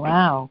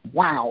 Wow.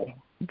 Wow.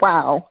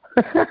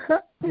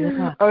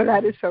 Yeah. Oh,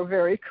 that is so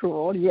very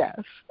cool. Yes.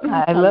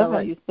 I love how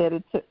you said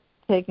it took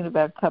taken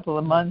about a couple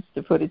of months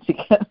to put it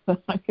together.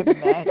 I can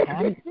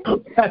imagine.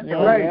 That's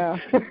right.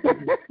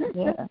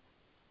 Yeah.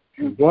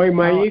 Boy,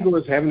 my ego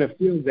is having a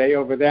field day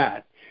over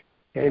that.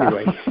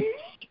 Anyway.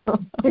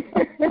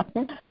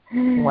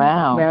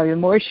 Wow. Well,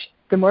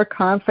 the more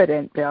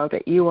confident, Bill,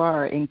 that you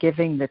are in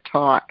giving the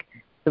talk,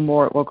 the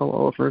more it will go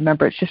over.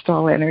 Remember, it's just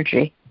all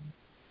energy.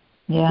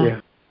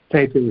 Yeah.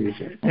 Thank you,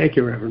 Lisa. Thank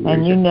you, Reverend Lisa.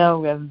 And you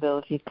know, Reverend Bill,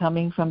 if you're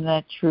coming from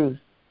that truth,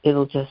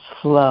 it'll just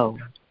flow.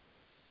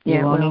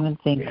 You won't even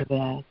think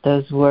about it.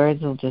 Those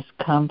words will just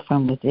come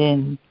from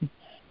within,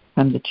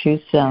 from the true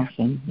self,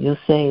 and you'll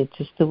say it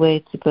just the way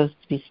it's supposed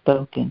to be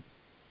spoken.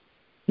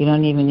 You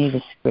don't even need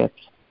a script.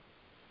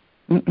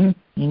 Mm-mm.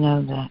 You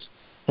know that.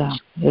 So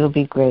it'll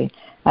be great.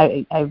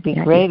 It'd be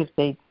great if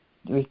they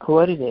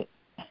recorded it.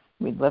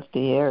 We'd love to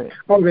hear it.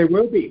 Oh, they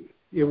will be.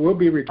 It will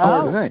be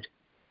recorded. Oh, good.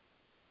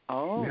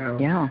 Oh,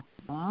 yeah.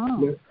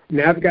 Oh.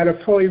 Now I've got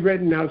a fully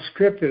written out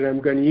script that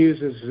I'm going to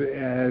use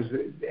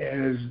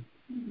as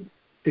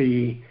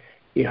the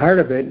heart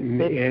of it.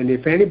 And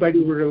if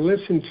anybody were to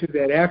listen to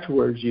that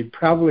afterwards, you'd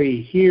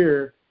probably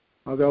hear,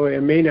 although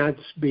it may not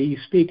be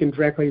speaking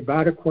directly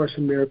about A Course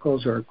in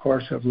Miracles or A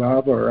Course of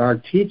Love or our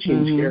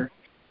teachings here,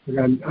 but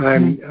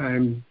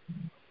I'm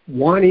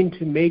wanting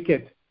to make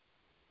it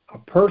a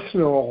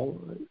personal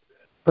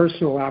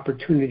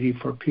opportunity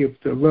for people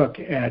to look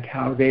at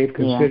how they've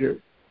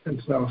considered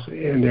themselves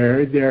and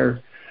their it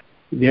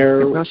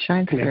will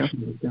shine connection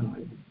through. with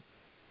God.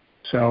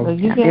 So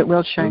it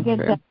will shine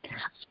through.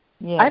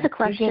 I have a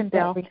question,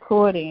 Bill.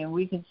 Recording, and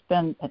we can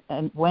spend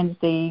a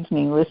Wednesday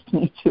evening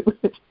listening to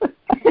it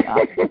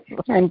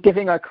and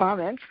giving our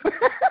comments.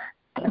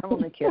 I'm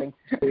only kidding.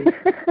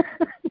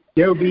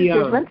 There'll be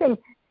There's one thing.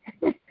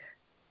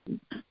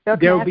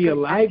 there will be a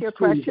live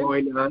stream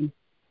going on.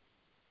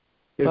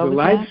 There's a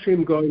live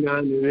stream going on,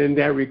 and then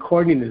that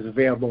recording is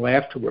available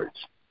afterwards.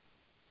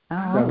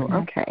 Oh,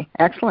 okay.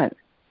 Excellent.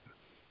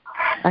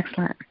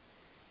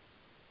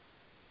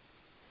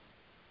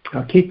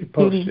 I'll keep you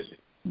posted.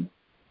 Judy.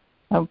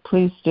 Oh,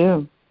 please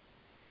do.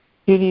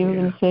 Judy, you were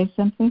going to say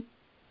something?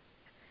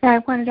 Yeah, I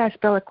wanted to ask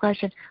Bill a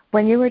question.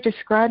 When you were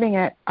describing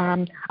it,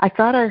 I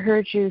thought I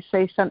heard you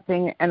say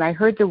something, and I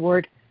heard the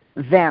word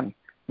them.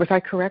 Was I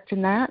correct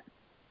in that?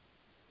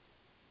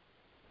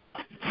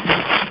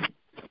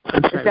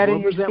 I'm sorry, is that what in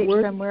your was that speech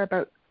word? somewhere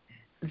about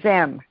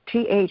them?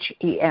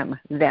 THEM,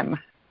 them.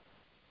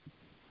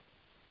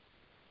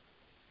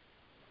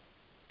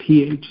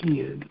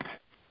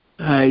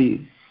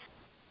 THEN.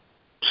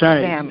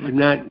 Sorry, them. I'm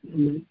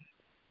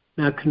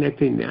not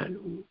connecting that.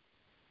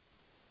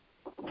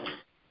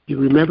 Do you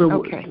remember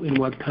in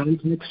what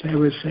context I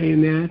was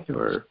saying that,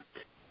 or?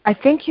 I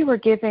think you were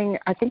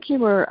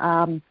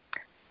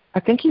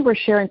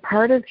sharing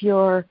part of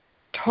your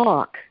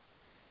talk,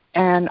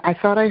 and I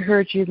thought I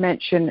heard you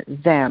mention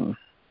them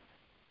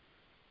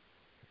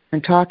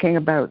and talking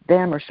about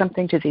them or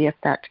something to the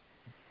effect.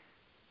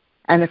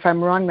 And if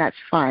I'm wrong, that's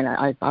fine.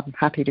 I'm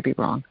happy to be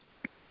wrong.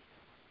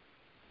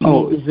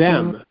 Oh,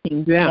 them.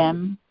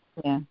 Them.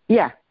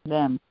 Yeah.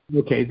 Them.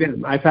 Okay,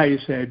 them. I thought you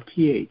said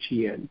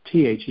THEN.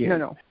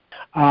 No.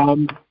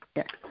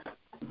 Yeah.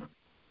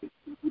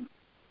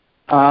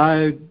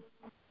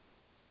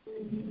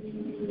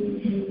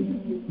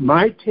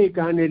 My take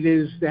on it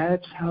is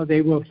that's how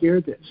they will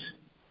hear this.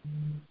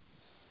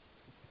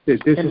 This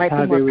is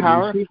how they would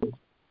receive it.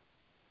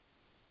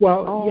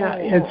 Well,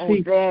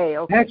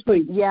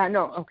 actually,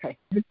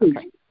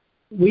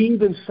 we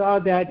even saw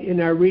that in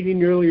our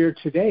reading earlier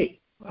today,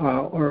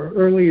 or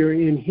earlier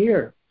in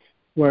here,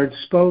 where it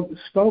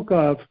spoke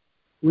of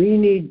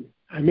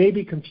I may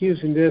be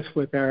confusing this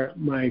with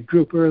my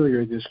group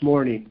earlier this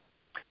morning,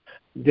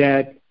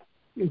 that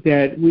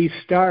we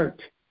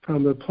start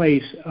from a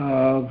place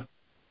of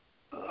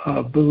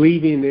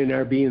believing in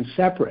our being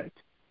separate,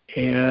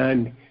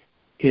 and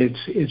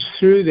it's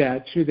through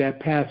that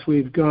path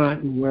we've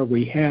gotten where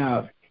we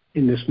have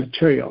in this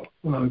material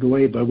along the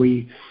way,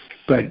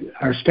 but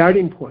our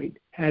starting point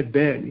had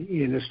been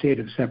in a state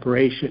of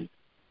separation.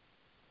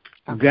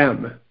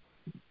 Them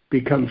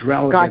becomes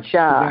relevant to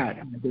that,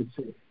 I would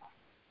say.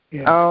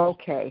 Yeah.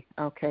 Okay.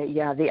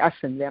 Yeah, the us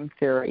and them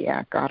theory.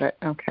 Yeah, got it.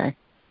 Okay.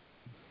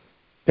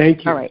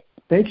 Thank you. All right.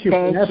 Thank you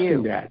for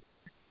asking that.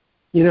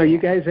 You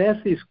guys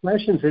ask these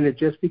questions, and it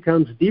just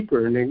becomes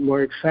deeper and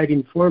more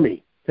exciting for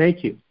me.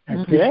 Thank you. I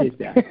appreciate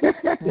that.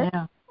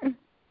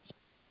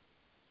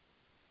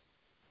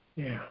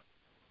 Yeah.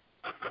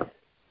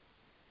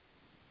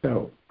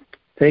 So,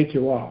 thank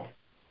you all.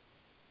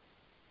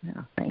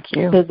 Yeah, thank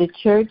you. So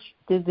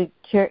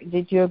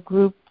did your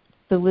group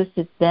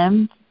solicit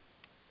them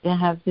to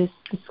have this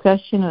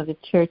discussion, or the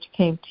church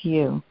came to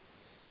you?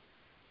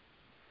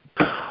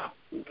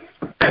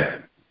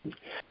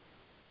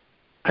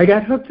 I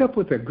got hooked up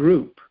with a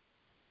group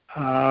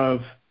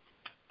of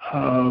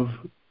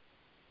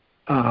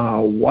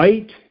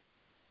white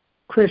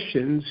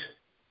Christians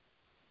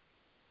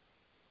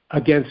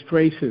against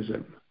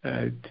racism,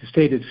 to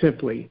state it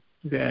simply,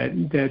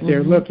 that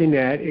they're looking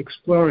at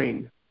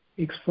exploring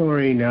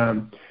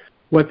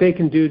what they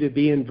can do to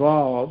be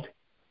involved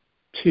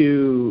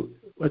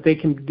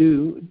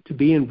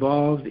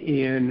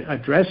in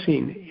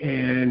addressing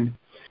and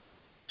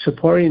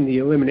supporting the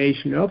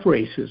elimination of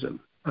racism.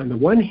 On the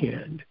one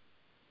hand,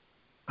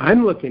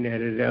 I'm looking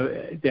at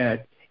it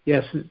that,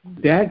 yes,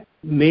 that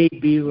may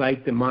be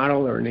like the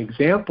model or an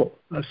example,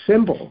 a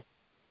symbol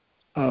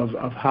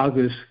of how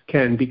this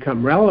can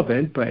become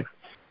relevant. But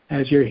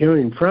as you're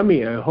hearing from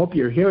me, I hope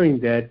you're hearing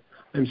that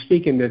I'm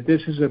speaking that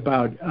this is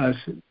about us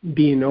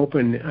being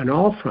open on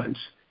all fronts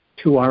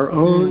to our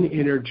own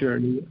inner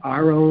journey,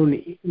 our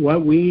own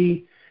what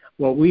we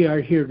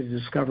are here to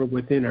discover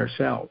within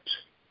ourselves.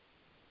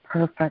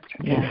 Perfect.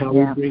 And how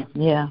we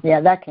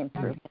that came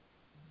through.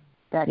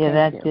 That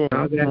did,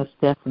 most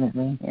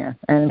definitely. Yeah,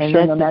 and I'm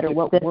sure no matter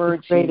what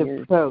words you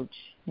use. Approach.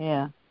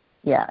 Yeah.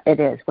 Yeah, it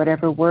is.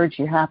 Whatever words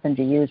you happen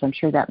to use, I'm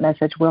sure that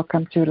message will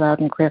come through loud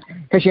and clear,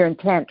 because your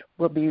intent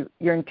will be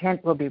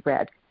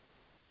read.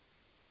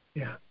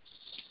 Yeah.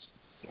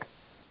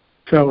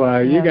 So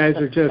you guys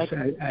are just.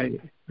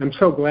 I'm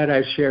so glad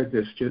I shared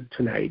this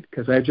tonight,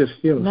 because I just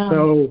feel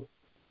so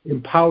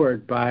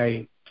empowered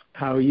by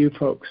how you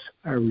folks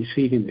are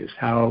receiving this,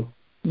 how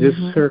this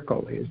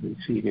circle is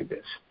receiving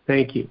this.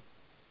 Thank you.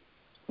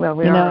 Well,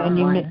 you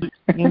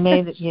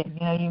made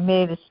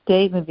a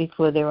statement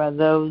before. There are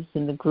those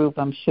in the group,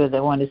 I'm sure,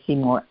 that want to see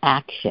more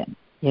action.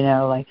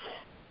 Like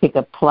pick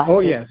up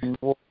placards and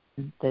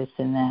this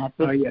and that.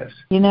 But,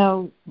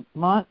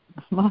 Martin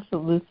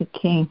Luther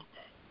King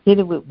did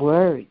it with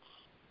words.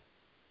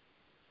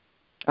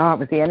 Oh, it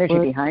was the energy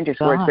behind his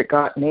words that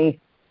got me.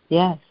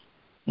 Yes.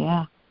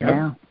 Yeah.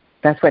 Yeah.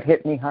 That's what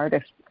hit me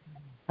hardest.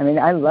 I mean,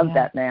 I love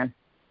that man.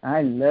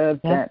 I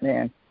love that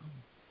man.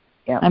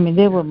 Yeah. I mean,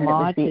 there were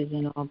marches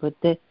and all, but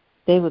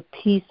they were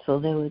peaceful.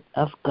 They were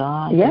of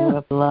God. Yeah. They were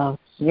of love.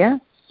 Yeah,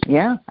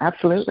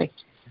 absolutely.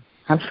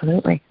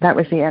 Absolutely. That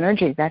was the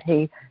energy that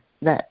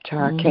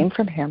came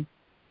from him.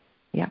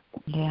 Yeah.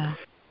 Yeah.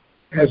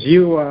 As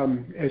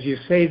you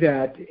say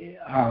that,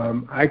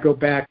 I go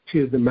back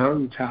to the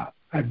mountaintop.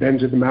 I've been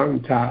to the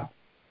mountaintop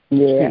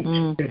speech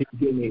that he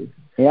gave.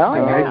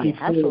 Yeah,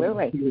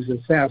 absolutely. He was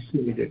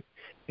assassinated.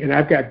 And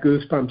I've got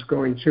goosebumps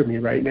going through me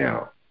right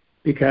now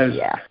because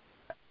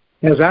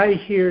as I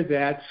hear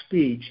that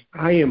speech,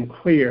 I am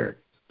clear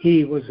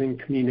he was in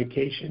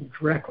communication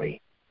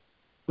directly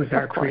with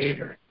our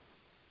Creator.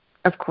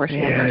 Of course.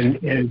 And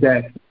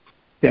that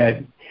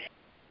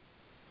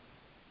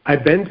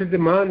I've been to the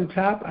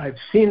mountaintop. I've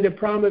seen the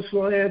promised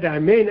land. I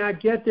may not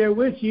get there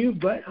with you,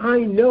 but I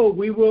know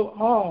we will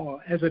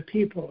all, as a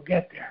people,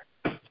 get there.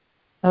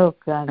 Oh,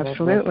 God.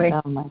 Absolutely.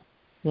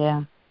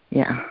 Yeah.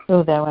 Yeah.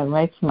 Oh, that went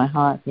right to my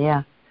heart.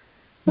 Yeah.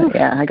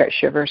 Yeah, I got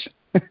shivers.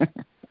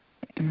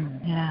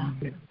 Yeah.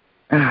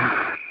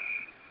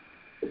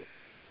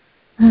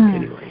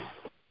 Anyway.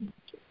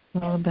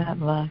 All about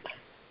love.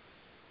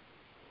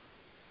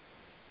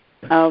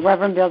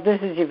 Reverend Bill,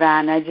 this is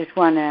Yvonne. I just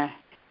want to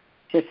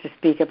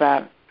speak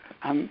about,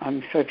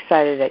 I'm so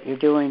excited that you're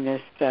doing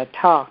this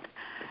talk.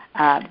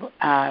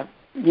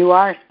 You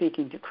are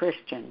speaking to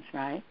Christians,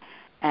 right?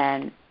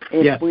 And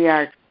if we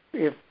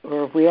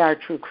are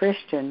true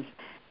Christians,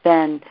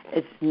 then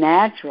it's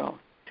natural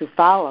to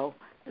follow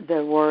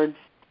the words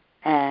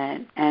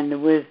and the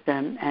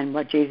wisdom and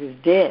what Jesus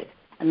did.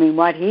 I mean,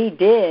 what he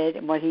did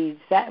and what he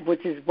said,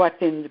 which is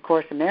what's in the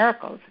Course of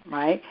Miracles,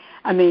 right?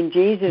 I mean,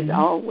 Jesus,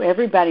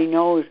 everybody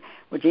knows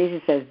what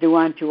Jesus says, do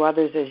unto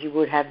others as you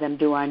would have them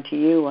do unto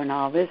you, and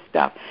all this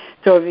stuff.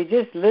 So if you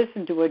just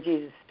listen to what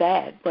Jesus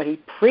said, what he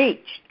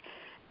preached,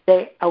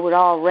 they would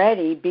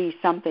already be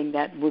something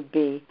that would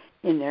be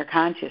in their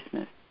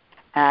consciousness.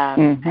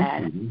 And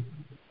I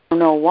don't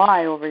know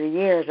why over the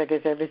years, I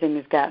guess everything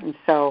has gotten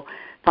so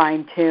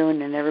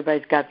fine-tuned and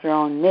everybody's got their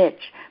own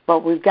niche.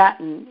 But we've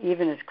gotten,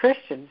 even as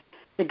Christians,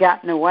 we've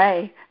gotten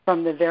away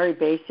from the very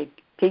basic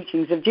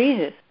teachings of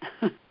Jesus.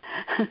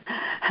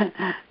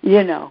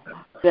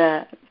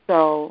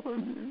 So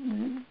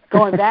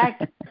going back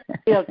to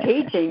real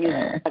teaching,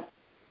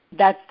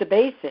 that's the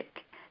basic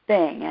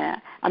thing.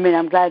 I mean,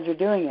 I'm glad you're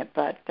doing it,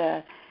 but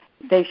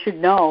they should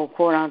know,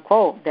 quote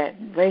unquote, that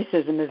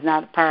racism is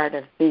not a part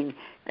of being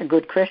a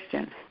good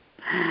Christian.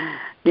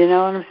 You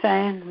know what I'm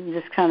saying? You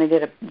just kind of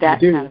get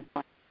that kind of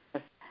point.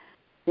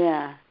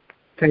 Yeah.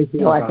 Thank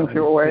you. Well, I think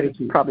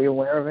you're probably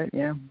aware of it.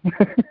 Yeah.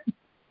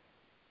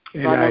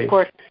 Of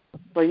course,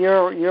 well,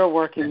 you're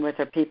working with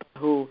the people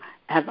who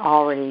have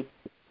already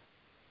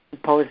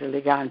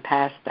supposedly gone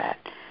past that,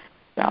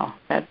 so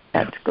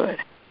that's good.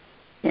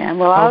 Yeah.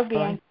 Well, I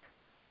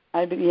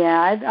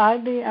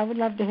would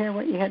love to hear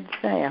what you had to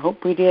say. I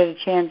hope we did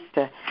a chance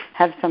to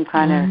have some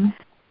kind of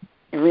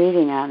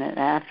reading on it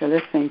after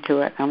listening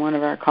to it on one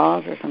of our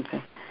calls or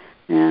something.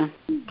 Yeah.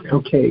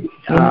 Okay.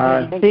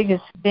 The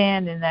biggest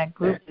fan in that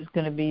group is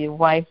going to be your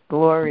wife,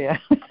 Gloria.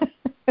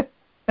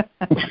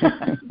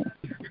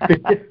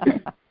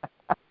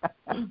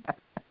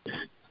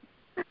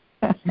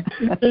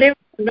 Believe it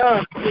or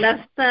not,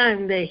 last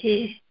time that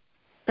he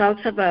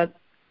talks about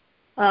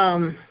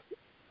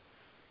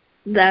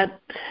that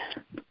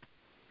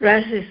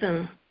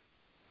racism,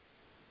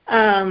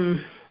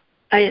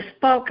 I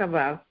spoke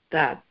about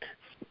that.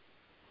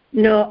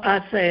 No,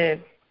 as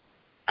a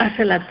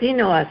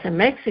Latino, as a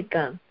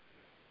Mexican,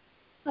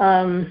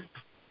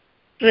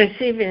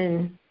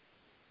 receiving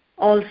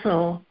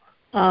also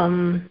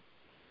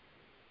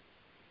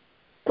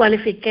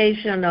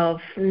qualification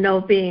of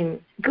not being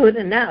good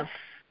enough,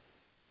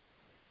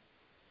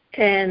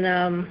 and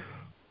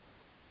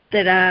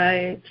that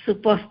I'm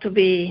supposed to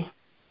be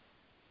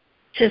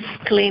just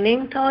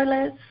cleaning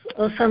toilets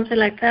or something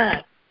like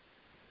that.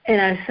 And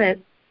I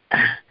said,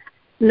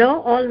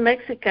 no, all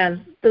Mexicans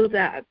do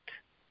that.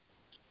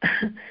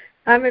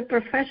 I'm a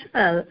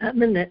professional.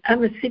 I'm a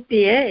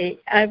CPA.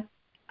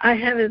 I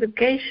have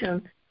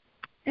education,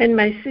 and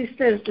my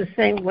sister is the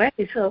same way.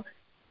 So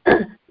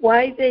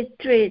why they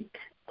treat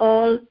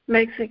all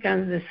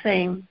Mexicans the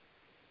same?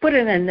 Put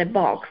it in the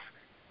box.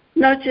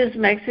 Not just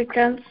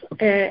Mexicans,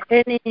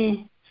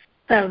 any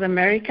South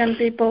American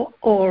people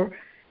or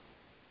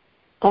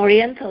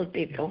Oriental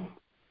people.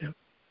 Yep.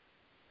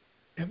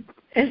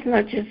 It's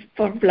not just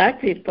for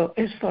black people;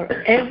 it's for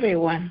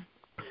everyone.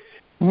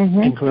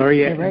 And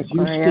Gloria, right, as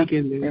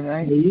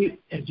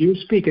you're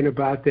speaking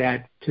about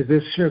that to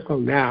this circle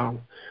now,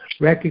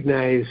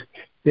 recognize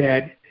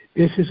that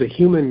this is a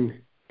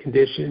human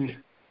condition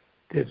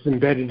that's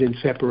embedded in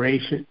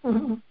separation.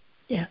 Mm-hmm.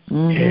 Yeah.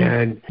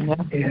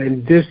 Mm-hmm.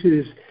 And this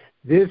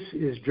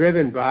is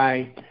driven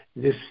by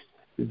this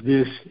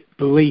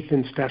belief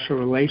in special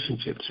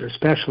relationships or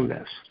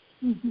specialness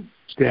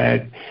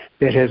that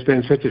has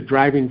been such a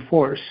driving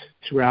force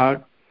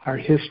throughout our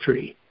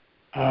history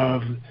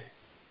of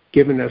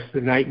giving us the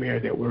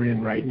nightmare that we're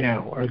in right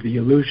now, or the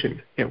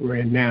illusion that we're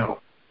in now.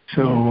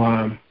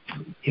 So,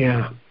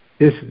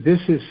 this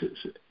is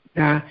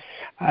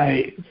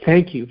I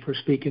thank you for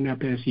speaking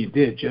up as you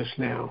did just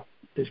now.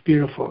 It's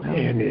beautiful,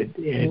 and it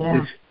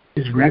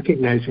is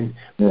recognizing,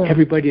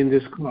 everybody in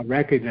this call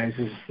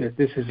recognizes that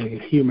this is a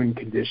human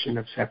condition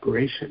of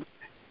separation.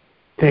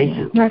 Thank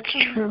you. That's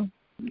true.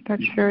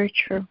 That's very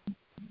true.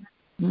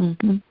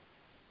 Mm-hmm.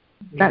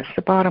 That's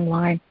the bottom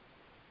line.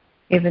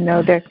 Even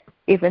though they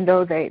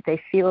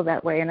feel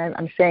that way, and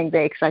I'm saying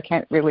they because I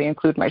can't really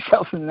include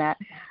myself in that,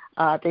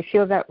 they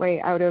feel that way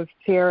out of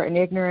fear and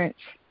ignorance.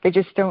 They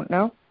just don't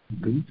know.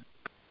 Mm-hmm.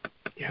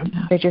 Yeah.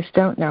 They just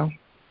don't know.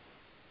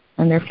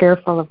 And they're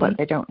fearful of what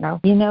they don't know.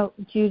 You know,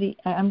 Judy,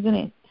 I'm going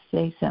to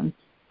say something.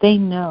 They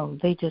know.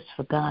 They just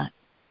forgot.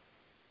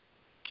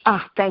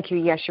 Thank you.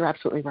 Yes, you're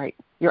absolutely right.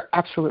 You're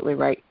absolutely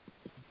right.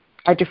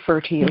 I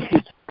defer to you.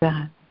 They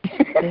forgot.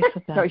 They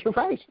forgot. No, you're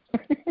right.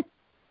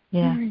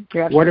 Yeah.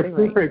 You're What a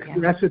absolutely perfect right.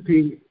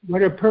 recipe!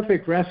 What a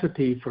perfect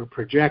recipe for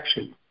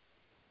projection.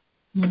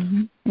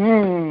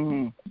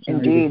 Mm-hmm.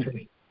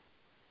 Indeed.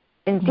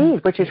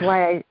 Indeed, which is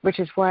why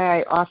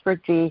I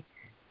offered the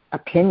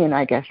opinion,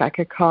 I guess I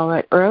could call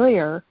it,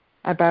 earlier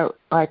about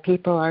why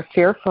people are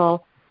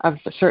fearful of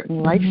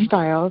certain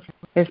lifestyles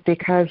is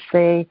because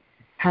they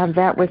have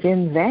that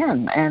within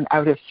them, and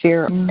out of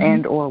fear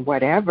and or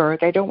whatever,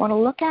 they don't want to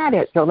look at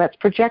it. So let's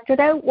project it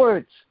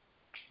outwards.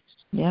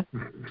 Yep.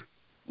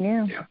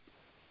 Yeah.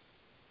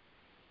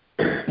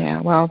 Yeah,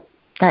 well,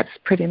 that's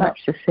pretty much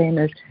the same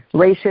as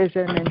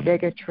racism and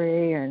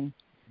bigotry and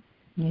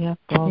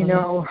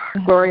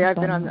Gloria,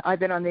 I've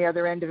been on the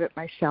other end of it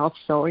myself,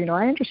 so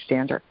I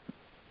understand her.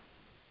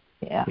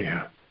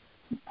 Yeah.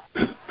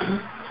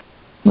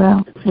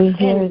 Well, we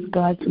hear as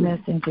God's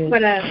messengers.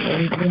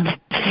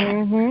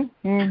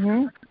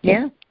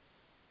 Yeah.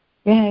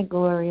 Go ahead,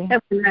 Gloria.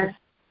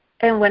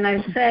 And when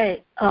I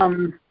say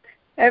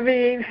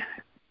everybody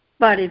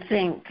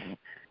thinks,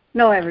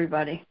 not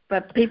everybody,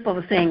 but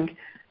people think,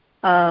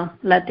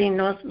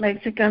 Latinos,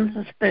 Mexicans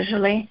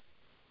especially,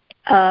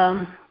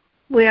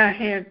 we are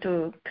here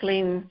to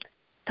clean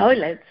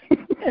toilets.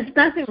 There's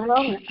nothing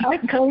wrong.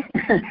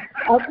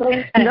 I'll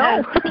clean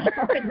No.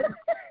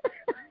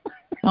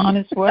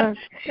 Honest work.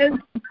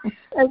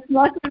 It's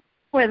nothing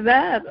with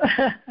that.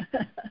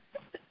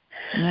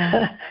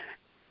 Yeah.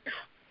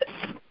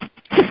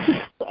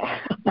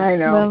 I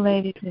know. Well,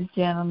 ladies and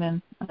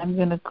gentlemen, I'm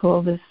going to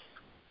call this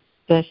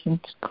session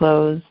to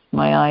close.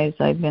 My eyes,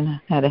 I've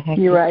had a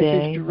hectic Your eyes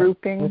day is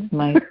drooping with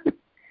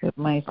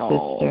my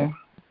sister.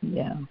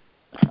 Yeah.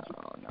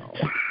 Oh no.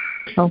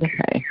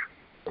 Okay.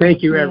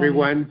 Thank you,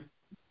 everyone.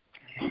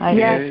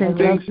 Yes,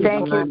 indeed.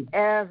 Thank you,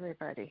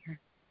 everybody.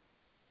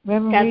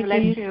 Reverend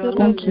Rita,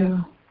 Thank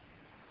you.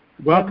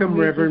 Welcome,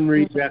 Reverend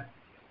Rita.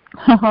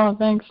 Oh,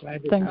 thanks.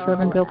 Thanks,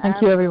 Reverend Bill.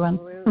 Thank you, everyone.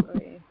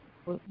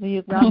 Will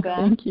you come back?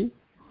 Thank you.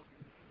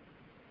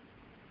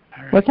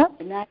 All right. What's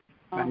that?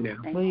 Bye now.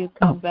 Will you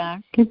come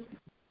back?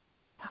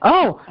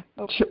 Oh,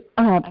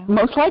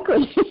 most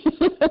likely.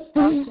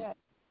 Okay,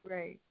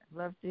 great.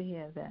 Love to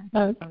hear that.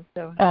 I'm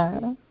so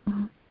happy.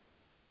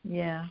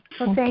 Yeah.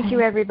 Well, thank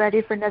you,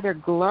 everybody, for another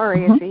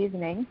glorious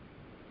evening.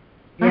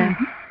 Yeah.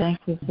 Thank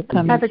you for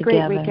coming Have a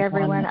together. great week,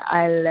 everyone.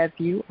 I love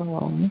you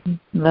all.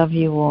 Love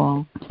you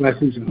all.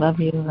 Blessings. Love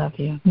you. Love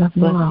you. Love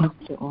you all.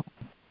 Blessings to all.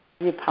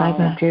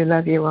 I do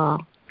love you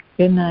all.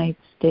 Good night.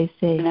 Stay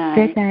safe. Good night.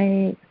 Good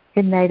night.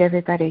 Good night,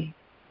 everybody.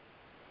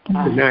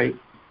 Good night.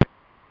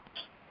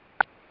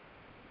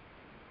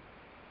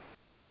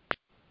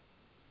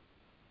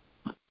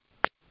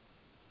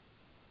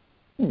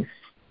 Yes.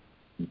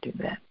 Do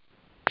that.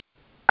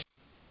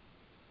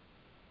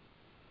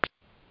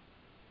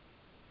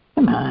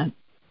 Come on.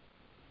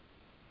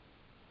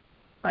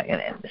 I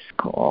gotta end this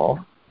call.